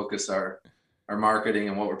us focus our marketing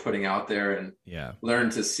and what we're putting out there, and learn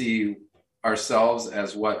to see ourselves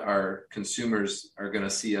as what our consumers are going to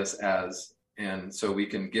see us as. And so we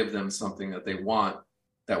can give them something that they want,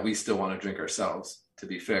 that we still want to drink ourselves, to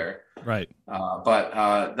be fair. Right.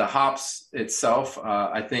 But the hops itself,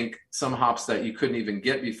 I think some hops that you couldn't even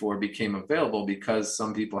get before became available because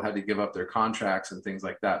some people had to give up their contracts and things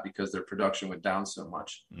like that because their production went down so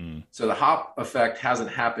much. So the hop effect hasn't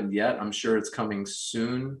happened yet. I'm sure it's coming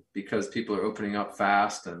soon because people are opening up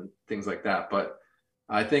fast and things like that. But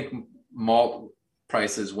I think malt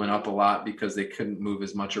prices went up a lot because they couldn't move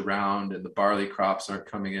as much around, and the barley crops aren't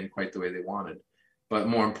coming in quite the way they wanted. But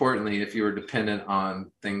more importantly, if you were dependent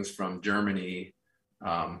on things from Germany,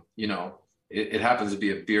 it happens to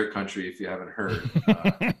be a beer country, if you haven't heard.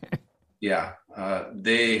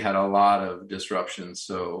 They had a lot of disruptions.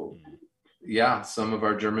 So, some of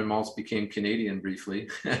our German malts became Canadian briefly.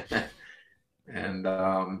 And,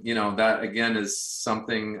 that, again, is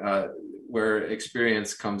something where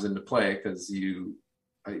experience comes into play, because you've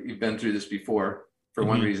been through this before for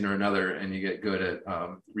one reason or another, and you get good at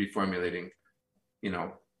reformulating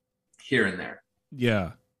here and there.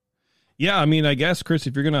 Yeah. I mean, I guess, Chris,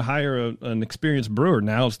 if you're going to hire an experienced brewer,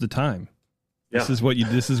 now's the time. This is what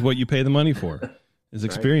you pay the money for, is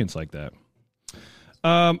experience like that.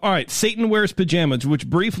 All right. Satan wears pajamas, which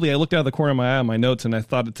briefly I looked out of the corner of my eye on my notes and I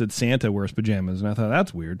thought it said Santa wears pajamas, and I thought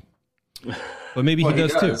that's weird. But maybe he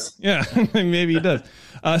does too. Yeah, maybe he does.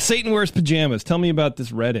 Satan wears pajamas. Tell me about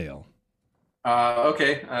this red ale.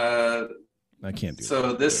 Okay. I can't do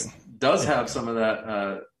so. This does have some of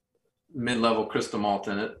that mid-level crystal malt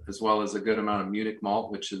in it, as well as a good amount of Munich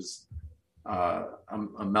malt, which is a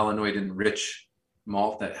melanoidin-rich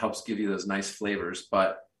malt that helps give you those nice flavors.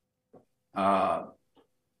 But I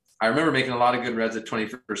remember making a lot of good reds at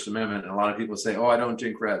 21st Amendment, and a lot of people say, "Oh, I don't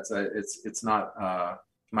drink reds. It's not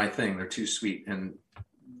my thing. They're too sweet." And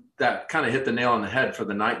that kind of hit the nail on the head for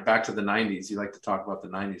the night. Back to the 90s. You like to talk about the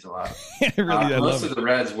 90s a lot. Really, most of the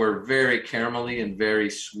reds were very caramelly and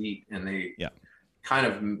very sweet, and they kind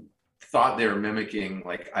of thought they were mimicking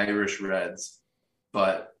like Irish reds,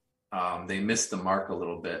 but they missed the mark a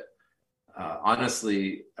little bit.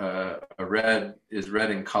 Honestly, a red is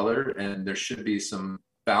red in color, and there should be some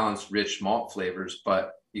balanced, rich malt flavors,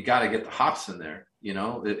 but you got to get the hops in there.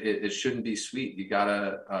 It shouldn't be sweet. You got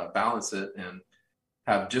to balance it and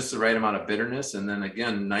have just the right amount of bitterness, and then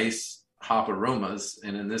again, nice hop aromas.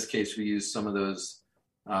 And in this case, we use some of those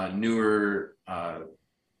newer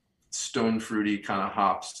stone fruity kind of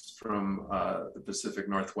hops from the Pacific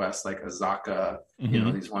Northwest, like Azaka.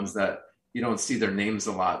 These ones that you don't see their names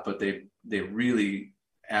a lot, but they really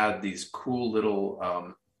add these cool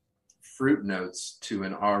little fruit notes to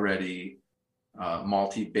an already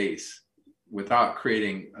malty base. Without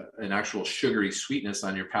creating an actual sugary sweetness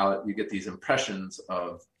on your palate, you get these impressions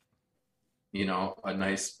of, a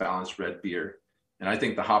nice balanced red beer. And I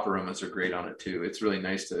think the hop aromas are great on it too. It's really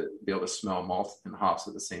nice to be able to smell malt and hops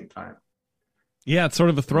at the same time. Yeah, it's sort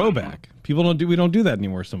of a throwback. We don't do that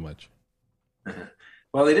anymore so much.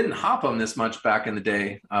 Well, they didn't hop them this much back in the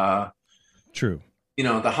day. True.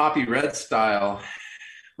 The hoppy red style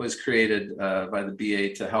was created by the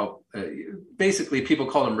BA to help. Basically, people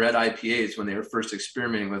called them red IPAs when they were first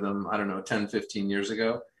experimenting with them, 10, 15 years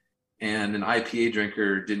ago. And an IPA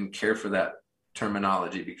drinker didn't care for that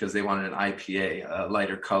terminology because they wanted an IPA, a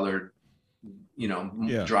lighter colored,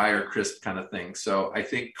 drier, crisp kind of thing. So I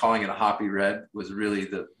think calling it a hoppy red was really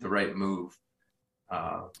the right move.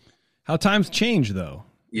 How times change, though.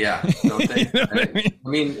 Yeah, don't they? I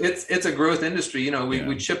mean, it's a growth industry.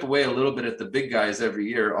 We chip away a little bit at the big guys every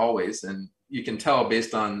year, always, and you can tell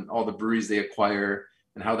based on all the breweries they acquire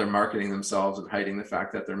and how they're marketing themselves and hiding the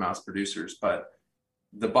fact that they're mass producers. But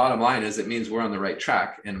the bottom line is, it means we're on the right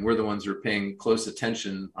track, and we're the ones who are paying close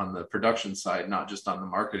attention on the production side, not just on the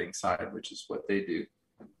marketing side, which is what they do.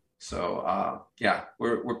 So,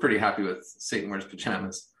 we're pretty happy with Satan Wears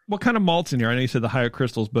Pajamas. What kind of malts in here? I know you said the higher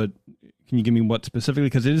crystals, but can you give me what specifically?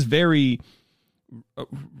 Because it is very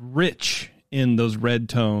rich in those red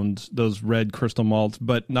tones, those red crystal malts,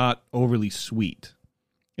 but not overly sweet,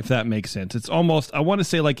 if that makes sense. It's almost, I want to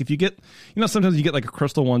say, like, if you get, sometimes you get like a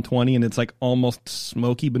Crystal 120 and it's like almost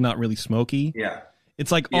smoky, but not really smoky. Yeah.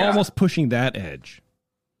 It's like almost pushing that edge.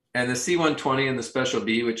 And the C120 and the Special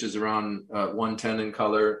B, which is around 110 in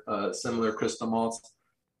color, similar crystal malts,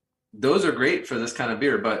 those are great for this kind of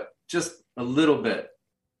beer, but just a little bit.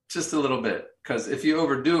 Because if you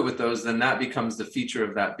overdo it with those, then that becomes the feature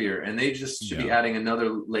of that beer. And they just should be adding another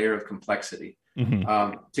layer of complexity.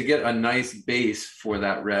 To get a nice base for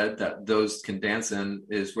that red that those can dance in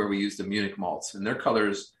is where we use the Munich malts. And their color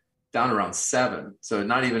is down around 7. So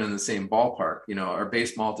not even in the same ballpark. Our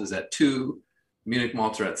base malt is at 2. Munich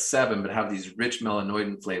malts are at 7, but have these rich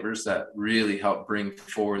melanoidin flavors that really help bring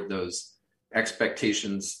forward those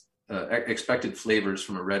expected flavors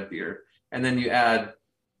from a red beer. And then you add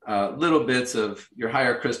little bits of your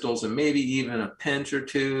higher crystals and maybe even a pinch or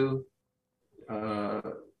two,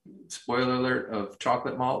 spoiler alert, of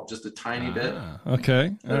chocolate malt, just a tiny bit.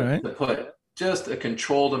 Okay. All right. To put just a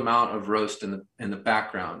controlled amount of roast in the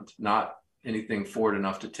background, not anything forward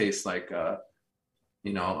enough to taste like a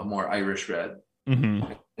more Irish red.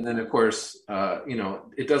 And then of course,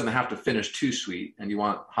 it doesn't have to finish too sweet, and you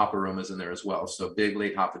want hop aromas in there as well. So big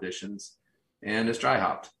late hop additions, and it's dry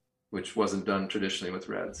hopped, which wasn't done traditionally with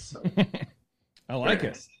reds. So. I like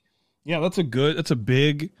it. Yeah, that's a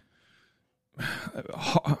big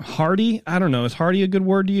hearty. I don't know. Is hearty a good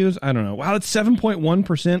word to use? I don't know. Wow, it's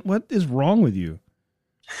 7.1%. What is wrong with you?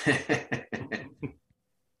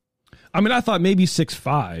 I mean, I thought maybe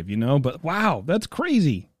 6.5, but wow, that's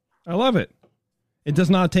crazy. I love it. It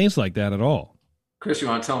does not taste like that at all. Chris, you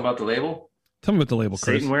want to tell them about the label? Tell me about the label,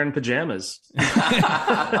 Chris. Satan wearing pajamas.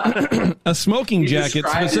 A smoking jacket,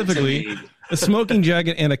 specifically. A smoking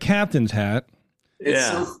jacket and a captain's hat. It's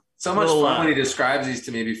so much fun when he describes these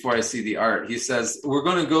to me before I see the art. He says, we're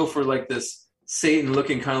going to go for like this Satan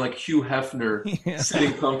looking kind of like Hugh Hefner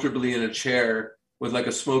sitting comfortably in a chair with like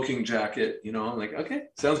a smoking jacket. I'm like, okay,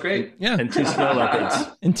 sounds great. Yeah. And 2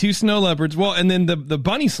 snow leopards. Well, and then the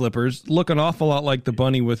bunny slippers look an awful lot like the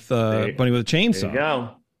bunny with a chainsaw. There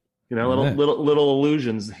you go. Little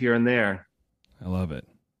illusions here and there. I love it.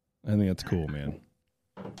 I think that's cool, man.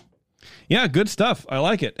 Yeah, good stuff. I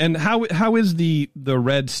like it. And how is the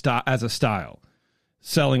red as a style,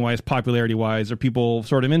 selling wise, popularity wise? Are people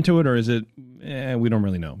sort of into it, or is it? We don't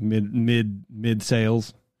really know. Mid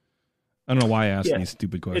sales. I don't know why I asked these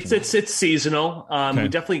stupid questions. It's seasonal. We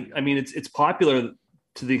definitely. I mean, it's popular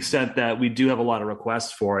to the extent that we do have a lot of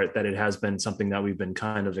requests for it. That it has been something that we've been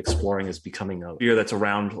kind of exploring as becoming a beer that's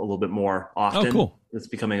around a little bit more often. Oh, cool. It's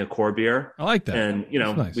becoming a core beer. I like that. And,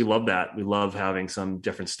 nice. We love that. We love having some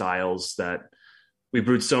different styles that we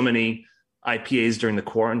brewed so many IPAs during the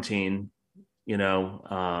quarantine,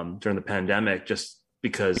 during the pandemic, just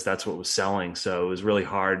because that's what was selling. So it was really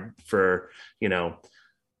hard for,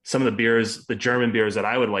 some of the beers, the German beers that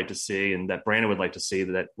I would like to see and that Brandon would like to see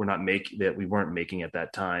that we weren't making at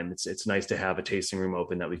that time. It's nice to have a tasting room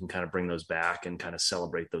open that we can kind of bring those back and kind of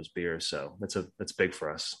celebrate those beers. So that's big for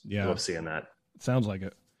us. Yeah. I love seeing that. Sounds like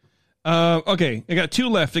it. Okay. I got 2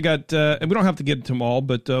 left. And we don't have to get to them all,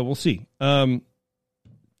 but we'll see.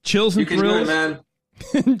 Chills and Thrills. Man.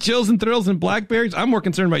 Chills and Thrills and Blackberries. I'm more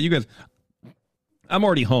concerned about you guys. I'm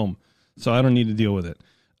already home, so I don't need to deal with it.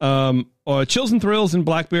 Chills and Thrills and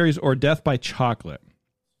Blackberries or Death by Chocolate.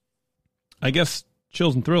 I guess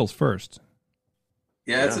Chills and Thrills first.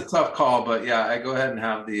 Yeah, it's a tough call, but I go ahead and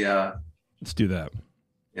have the... Let's do that.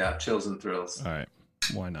 Yeah, Chills and Thrills. All right.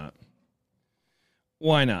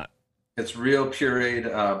 Why not? It's real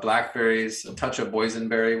pureed blackberries, a touch of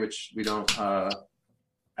boysenberry, which we don't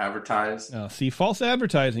advertise. See, false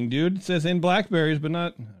advertising, dude. It says in blackberries, but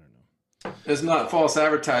not... I don't know. It's not false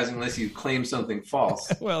advertising unless you claim something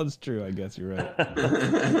false. Well, it's true. I guess you're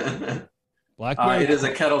right. Blackberry. It is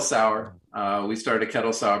a kettle sour. We started a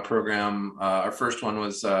kettle sour program. Our first one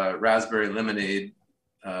was raspberry lemonade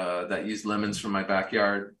that used lemons from my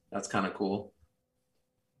backyard. That's kind of cool.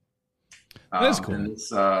 That's cool. And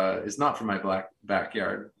it's not from my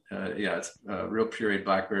backyard. It's real pureed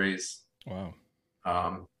blackberries. Wow.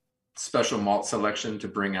 Special malt selection to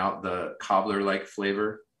bring out the cobbler-like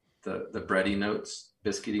flavor, the bready notes,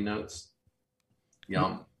 biscuity notes.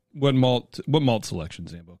 Yum. What malt selection,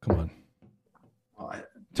 Zambo? Come on. Well,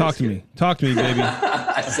 Talk to me, baby.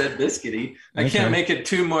 I said biscuity. I can't make it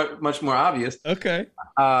much more obvious. Okay.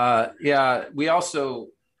 We also,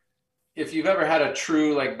 if you've ever had a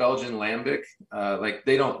true like Belgian lambic,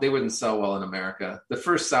 they wouldn't sell well in America. The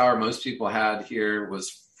first sour most people had here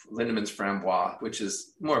was Lindemann's Framboise, which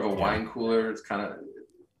is more of a wine cooler. It's kind of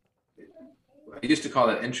I used to call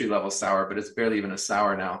it entry level sour, but it's barely even a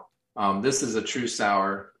sour now. This is a true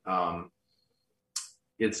sour.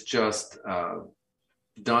 It's just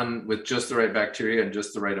done with just the right bacteria and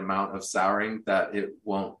just the right amount of souring that it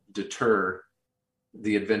won't deter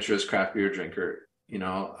the adventurous craft beer drinker.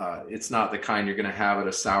 It's not the kind you're going to have at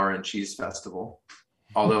a sour and cheese festival,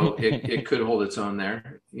 although it could hold its own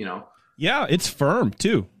there. Yeah, it's firm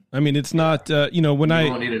too. I mean, it's not, when you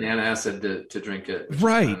don't need an antacid to drink it.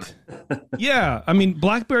 Right. Yeah. I mean,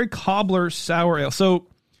 blackberry cobbler sour ale. So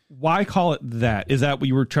why call it that? Is that what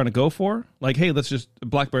you were trying to go for? Like, hey, let's just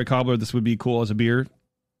blackberry cobbler. This would be cool as a beer.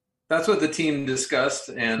 That's what the team discussed.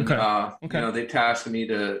 And, they tasked me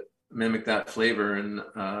to mimic that flavor. And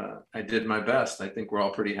I did my best. I think we're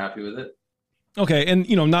all pretty happy with it. Okay. And,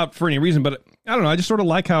 not for any reason, but I don't know. I just sort of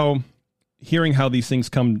like hearing how these things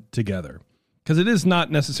come together. Because it is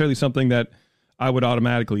not necessarily something that I would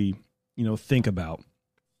automatically, think about.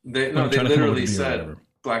 They literally said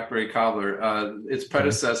blackberry cobbler. Its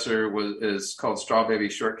predecessor is called Straw Baby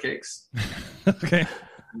Shortcakes. Okay.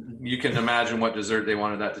 You can imagine what dessert they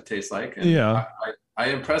wanted that to taste like. And yeah. I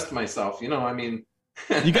impressed myself. You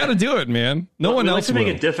got to do it, man. No one else to make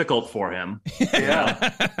it difficult for him.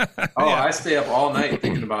 Yeah. I stay up all night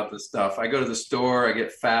thinking about this stuff. I go to the store. I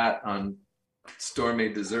get fat on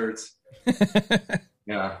store-made desserts.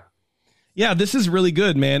 Yeah, this is really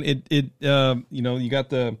good, man. It you got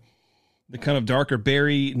the kind of darker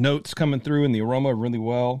berry notes coming through and the aroma really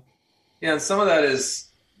well. Yeah, and some of that is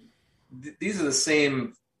these are the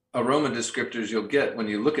same aroma descriptors you'll get when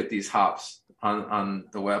you look at these hops on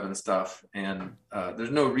the web and stuff, and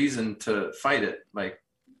there's no reason to fight it. Like,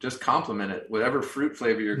 just compliment it. Whatever fruit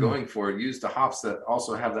flavor you're going for, use the hops that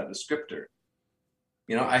also have that descriptor.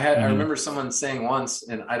 I remember someone saying once,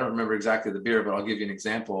 and I don't remember exactly the beer, but I'll give you an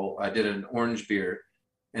example. I did an orange beer,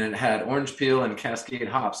 and it had orange peel and Cascade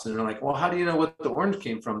hops. And they're like, well, how do you know what the orange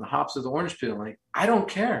came from? The hops or the orange peel? I'm like, I don't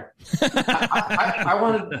care. I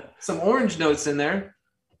wanted some orange notes in there,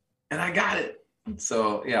 and I got it.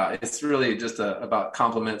 So, yeah, it's really just about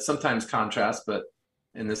compliment, sometimes contrast, but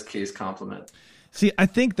in this case, compliment. See, I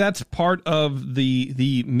think that's part of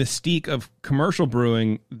the mystique of commercial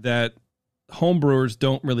brewing that home brewers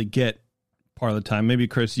don't really get part of the time. Maybe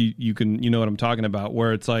Chris, you know what I'm talking about,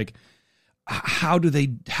 where it's like, how do they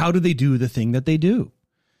do the thing that they do?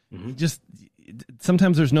 Mm-hmm. Just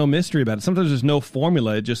sometimes there's no mystery about it. Sometimes there's no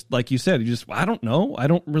formula. It just, like you said, I don't know. I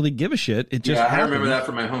don't really give a shit. It just happens. I remember that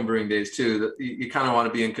from my home brewing days too. That you kind of want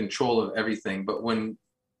to be in control of everything, but when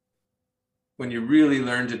you really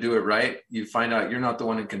learn to do it right, you find out you're not the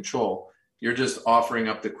one in control. You're just offering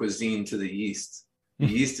up the cuisine to the yeast. The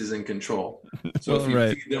yeast is in control. So if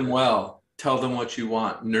you feed them well, tell them what you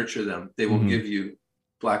want, nurture them, they will give you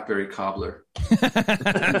blackberry cobbler.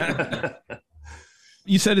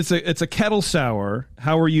 You said it's a kettle sour.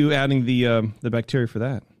 How are you adding the bacteria for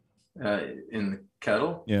that? In the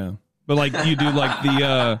kettle? Yeah. But like you do like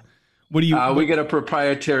the what do you we get a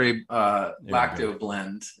proprietary lacto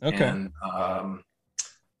blend. Okay. And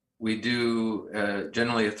we do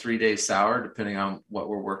generally a 3-day sour depending on what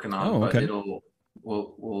we're working on. Oh, okay. But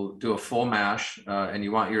we'll do a full mash, and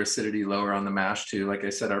you want your acidity lower on the mash too. Like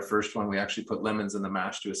I said, our first one, we actually put lemons in the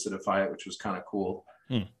mash to acidify it, which was kind of cool.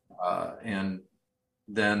 And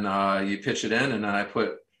then you pitch it in, and then I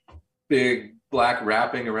put big black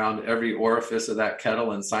wrapping around every orifice of that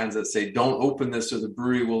kettle and signs that say, "Don't open this or the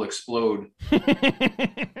brewery will explode."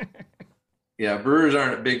 Yeah, brewers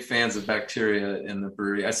aren't big fans of bacteria in the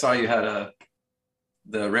brewery. I saw you had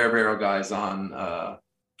the Rare Barrel guys on,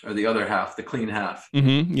 or the other half, the clean half.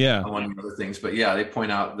 Mm-hmm, yeah. One of the other things. But yeah, they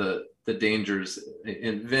point out the dangers.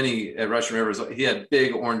 And Vinny at Russian Rivers, he had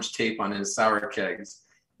big orange tape on his sour kegs,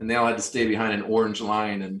 and they all had to stay behind an orange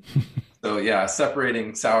line. And so, yeah,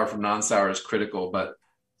 separating sour from non-sour is critical. But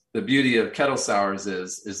the beauty of kettle sours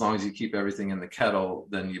is as long as you keep everything in the kettle,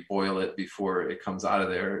 then you boil it before it comes out of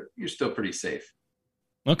there, you're still pretty safe.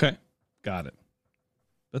 Okay. Got it.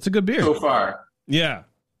 That's a good beer. So far. Yeah.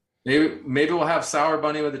 Maybe we'll have Sour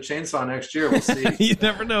Bunny with a chainsaw next year. We'll see. You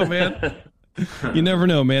never know, man. You never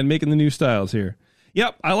know, man. Making the new styles here.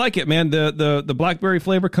 Yep, I like it, man. The blackberry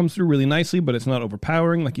flavor comes through really nicely, but it's not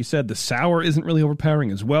overpowering. Like you said, the sour isn't really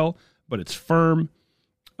overpowering as well, but it's firm.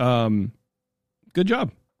 Good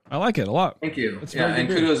job. I like it a lot. Thank you. And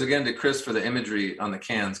kudos again to Chris for the imagery on the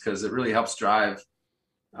cans, because it really helps drive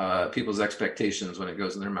people's expectations when it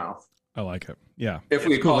goes in their mouth. I like it. Yeah. If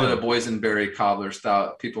we call it a boysenberry cobbler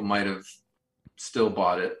stout, people might have still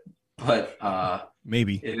bought it, but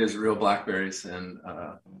maybe it is real blackberries, and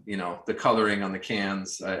the coloring on the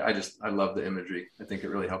cans. I love the imagery. I think it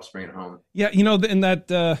really helps bring it home. Yeah, in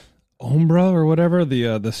that ombre or whatever,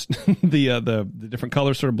 the the different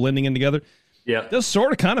colors sort of blending in together. Yeah, those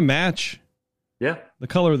sort of kind of match. Yeah, the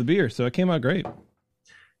color of the beer, so it came out great.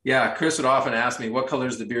 Yeah, Chris would often ask me, "What color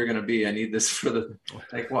is the beer going to be? I need this for the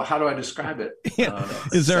like." Well, how do I describe it?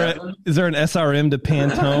 Is there an SRM to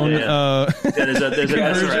Pantone? There's an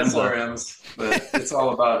SRMs, but it's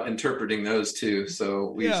all about interpreting those too. So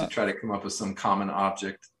we should try to come up with some common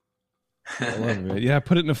object. I love it. Yeah,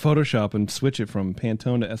 put it in a Photoshop and switch it from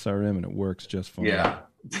Pantone to SRM, and it works just fine. Yeah,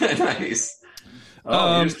 nice.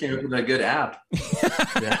 Oh, you just came up with a good app.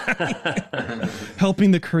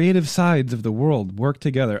 Helping the creative sides of the world work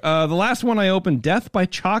together. The last one I opened, Death by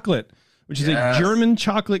Chocolate, which is a German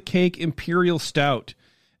chocolate cake imperial stout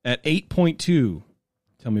at 8.2.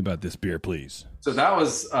 Tell me about this beer, please. So that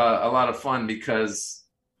was a lot of fun because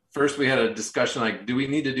first we had a discussion like, do we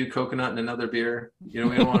need to do coconut in another beer? You know,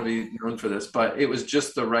 we don't want to be known for this, but it was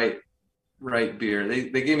just the right beer.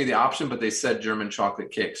 They gave me the option, but they said German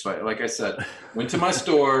chocolate cake. So like I said, went to my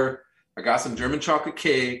store, I got some German chocolate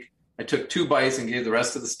cake. I took 2 bites and gave the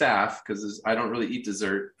rest to the staff because I don't really eat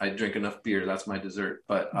dessert. I drink enough beer. That's my dessert.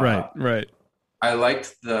 But right. I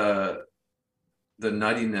liked the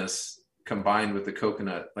nuttiness combined with the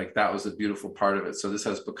coconut. Like that was a beautiful part of it. So this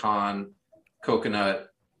has pecan, coconut,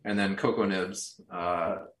 and then cocoa nibs,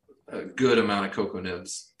 a good amount of cocoa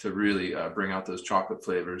nibs to really bring out those chocolate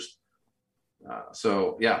flavors.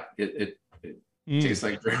 So yeah, it tastes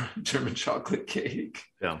like German chocolate cake.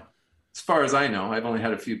 Yeah. As far as I know, I've only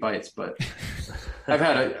had a few bites, but I've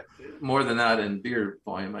had more than that in beer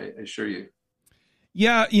volume, I assure you.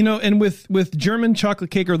 Yeah, you know, and with German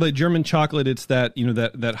chocolate cake or the German chocolate, it's that, you know,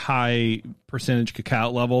 that high percentage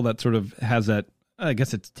cacao level that sort of has that, I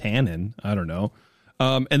guess it's tannin, I don't know.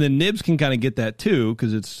 And then nibs can kind of get that too,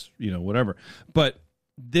 because it's, you know, whatever. But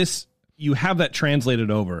this, you have that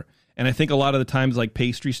translated over. And I think a lot of the times, like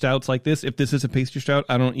pastry stouts like this, if this is a pastry stout,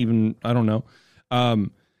 I don't know.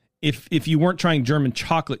 If you weren't trying German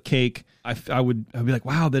chocolate cake, I'd be like,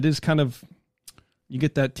 wow, that is kind of, you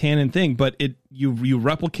get that tannin thing, but you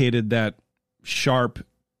replicated that sharp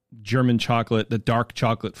German chocolate, the dark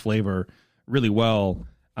chocolate flavor really well.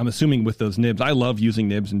 I'm assuming with those nibs. I love using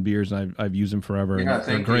nibs in beers, and I've used them forever. Yeah, and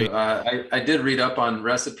thank great. you. I did read up on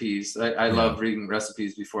recipes. I love reading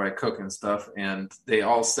recipes before I cook and stuff, and they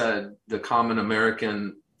all said the common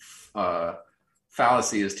American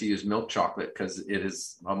fallacy is to use milk chocolate because it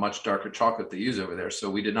is a much darker chocolate they use over there. So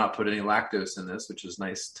we did not put any lactose in this, which is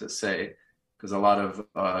nice to say because a lot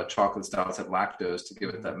of chocolate stouts have lactose to give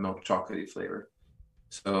it that milk chocolatey flavor.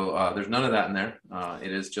 So there's none of that in there.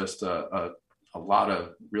 It is just a lot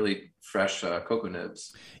of really fresh cocoa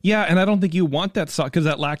nibs. Yeah, and I don't think you want that because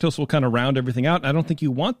that lactose will kind of round everything out. And I don't think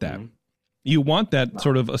you want that. Mm-hmm. You want that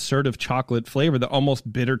sort of assertive chocolate flavor, the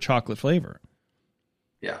almost bitter chocolate flavor.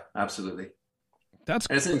 Yeah, absolutely. And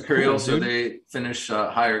it's imperial, cool, so they finish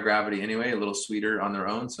higher gravity anyway, a little sweeter on their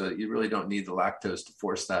own. So you really don't need the lactose to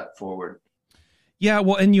force that forward. Yeah,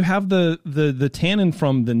 well, and you have the tannin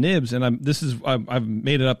from the nibs, and I've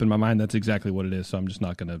made it up in my mind. That's exactly what it is. So I'm just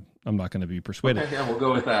not gonna be persuaded. Okay, yeah, we'll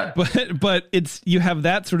go with that. But you have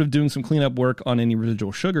that sort of doing some cleanup work on any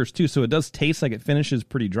residual sugars too. So it does taste like it finishes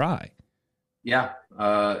pretty dry. Yeah,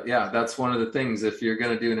 that's one of the things. If you're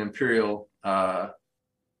gonna do an imperial,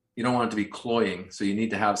 you don't want it to be cloying. So you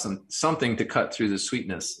need to have something to cut through the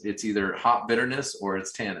sweetness. It's either hop bitterness or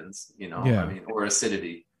it's tannins. You know, yeah. I mean, or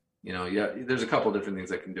acidity. You know, yeah, there's a couple different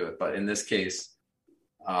things that can do it, but in this case,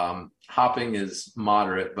 hopping is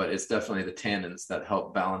moderate, but it's definitely the tannins that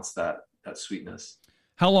help balance that sweetness.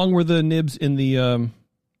 How long were the nibs in the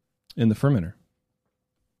fermenter?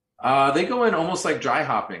 They go in almost like dry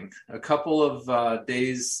hopping, a couple of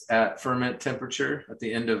days at ferment temperature at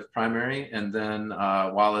the end of primary, and then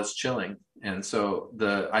while it's chilling. And so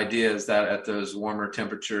the idea is that at those warmer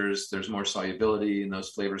temperatures, there's more solubility and those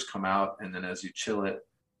flavors come out. And then as you chill it,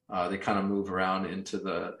 they kind of move around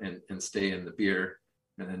into and stay in the beer.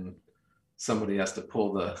 And then somebody has to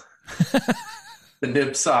pull the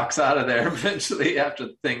nib socks out of there eventually after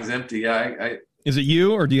the thing's empty. Is it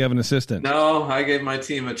you, or do you have an assistant? No, I gave my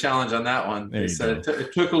team a challenge on that one. They said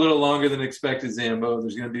it took a little longer than expected, Zambo.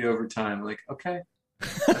 There's going to be overtime. I'm like, okay.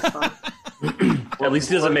 That's fine. Well, at least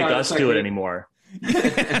he doesn't make us do it anymore.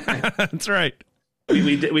 That's right.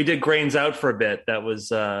 We did grains out for a bit. That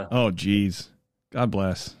was oh geez, God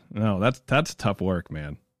bless. No, that's tough work,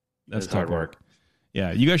 man. That's tough work.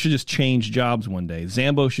 Yeah, you guys should just change jobs one day.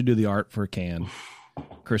 Zambo should do the art for a can.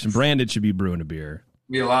 Chris and Brandon should be brewing a beer.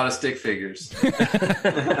 Be a lot of stick figures.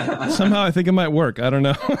 Somehow I think it might work. I don't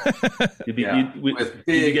know. You'd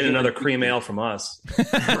get another cream ale from us.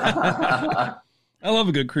 I love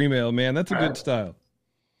a good cream ale, man. That's a good style.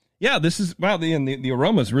 Yeah, this is wow. The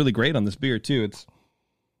aroma is really great on this beer too.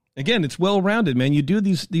 It's well rounded, man. You do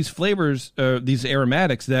these flavors, these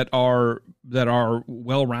aromatics that are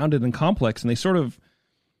well rounded and complex, and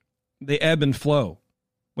they ebb and flow,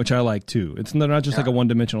 which I like too. They're not just like a one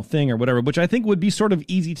dimensional thing or whatever, which I think would be sort of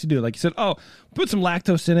easy to do. Like you said, put some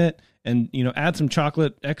lactose in it, and add some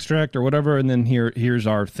chocolate extract or whatever, and then here's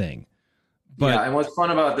our thing. But, and what's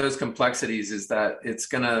fun about those complexities is that it's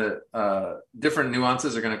gonna different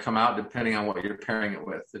nuances are gonna come out depending on what you're pairing it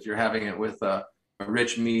with. If you're having it with a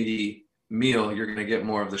rich, meaty meal, you're gonna get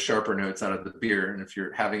more of the sharper notes out of the beer, and if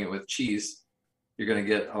you're having it with cheese, you're gonna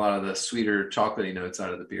get a lot of the sweeter, chocolatey notes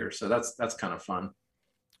out of the beer. So that's kind of fun.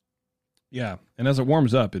 Yeah, and as it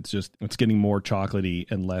warms up, it's getting more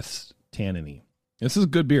chocolatey and less tanniny. This is a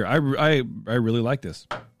good beer. I really like this.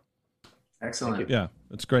 Excellent. Yeah,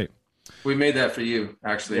 it's great. We made that for you,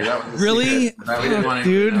 actually. Yeah. That was really? We didn't want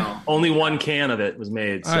dude. Only one can of it was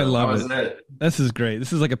made. So. I love it. This is great.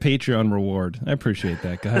 This is like a Patreon reward. I appreciate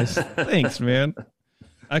that, guys. Thanks, man.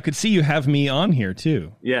 I could see you have me on here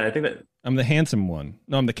too. Yeah, I think that I'm the handsome one.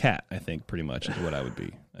 No, I'm the cat. I think pretty much is what I would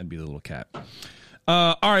be. I'd be the little cat.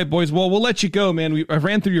 All right, boys. Well, we'll let you go, man. I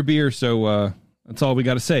ran through your beer, so that's all we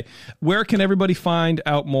got to say. Where can everybody find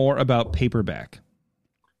out more about Paperback?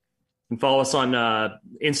 You can follow us on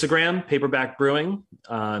Instagram, Paperback Brewing.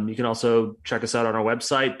 You can also check us out on our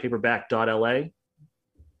website, paperback.la. You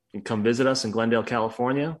can come visit us in Glendale,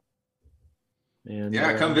 California. And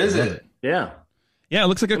come visit. Yeah. Yeah, it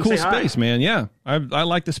looks like a cool space, man. Yeah, I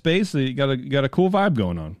like the space. You got a cool vibe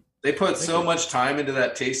going on. They put so much time into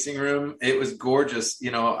that tasting room. It was gorgeous.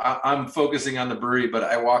 I'm focusing on the brewery, but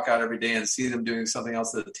I walk out every day and see them doing something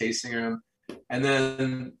else at the tasting room. And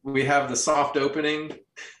then we have the soft opening,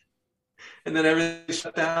 and then everything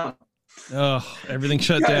shut down. Oh, everything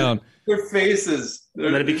shut down. Their faces.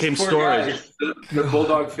 And then it became storage. The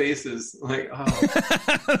bulldog faces. Like,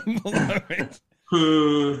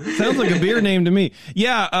 Sounds like a beer name to me.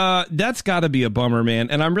 Yeah, that's got to be a bummer, man.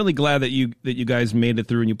 And I'm really glad that you guys made it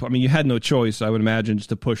through. And you had no choice, I would imagine, just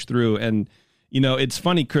to push through. And it's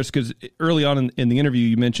funny, Chris, because early on in the interview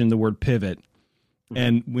you mentioned the word pivot.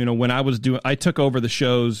 And when I took over the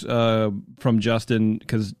shows from Justin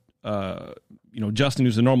because Justin,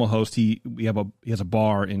 who's a normal host, he has a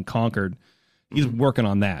bar in Concord. He's working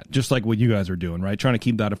on that, just like what you guys are doing, right? Trying to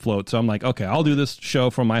keep that afloat. So I'm like, okay, I'll do this show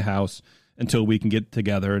from my house until we can get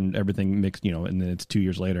together and everything mixed, and then it's 2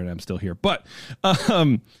 years later and I'm still here. But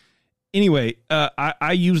anyway,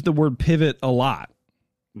 I use the word pivot a lot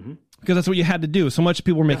because that's what you had to do. So much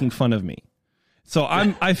people were making fun of me. So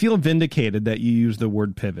I feel vindicated that you use the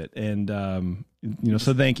word pivot. And,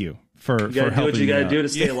 so thank you for helping. You got to do what you got to do to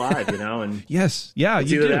stay Yeah. alive, and yes. Yeah.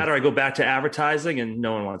 It's either that or I go back to advertising, and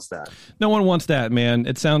no one wants that. No one wants that, man.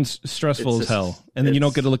 It sounds stressful as hell. And then you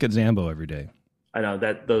don't get to look at Zambo every day. I know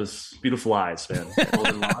those beautiful eyes, man.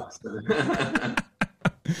 Golden locks.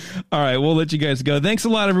 All right, we'll let you guys go. Thanks a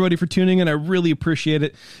lot, everybody, for tuning in. I really appreciate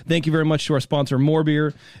it. Thank you very much to our sponsor, More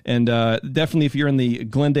Beer. And definitely, if you're in the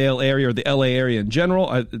Glendale area or the LA area in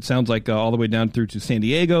general, it sounds like all the way down through to San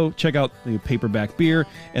Diego, check out the Paperback beer.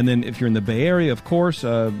 And then if you're in the Bay Area, of course,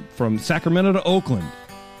 from Sacramento to Oakland,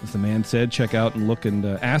 as the man said, check out and look and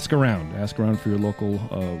ask around. Ask around for your local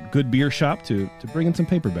good beer shop to bring in some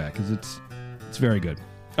Paperback, because it's very good.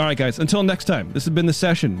 All right, guys, until next time, this has been The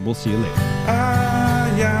Session. We'll see you later.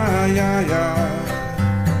 Yeah.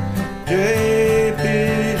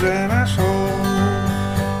 JP's an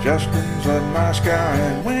asshole. Justin's a nice guy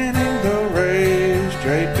and winning the race.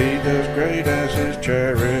 JP does great as his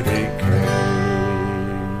cherry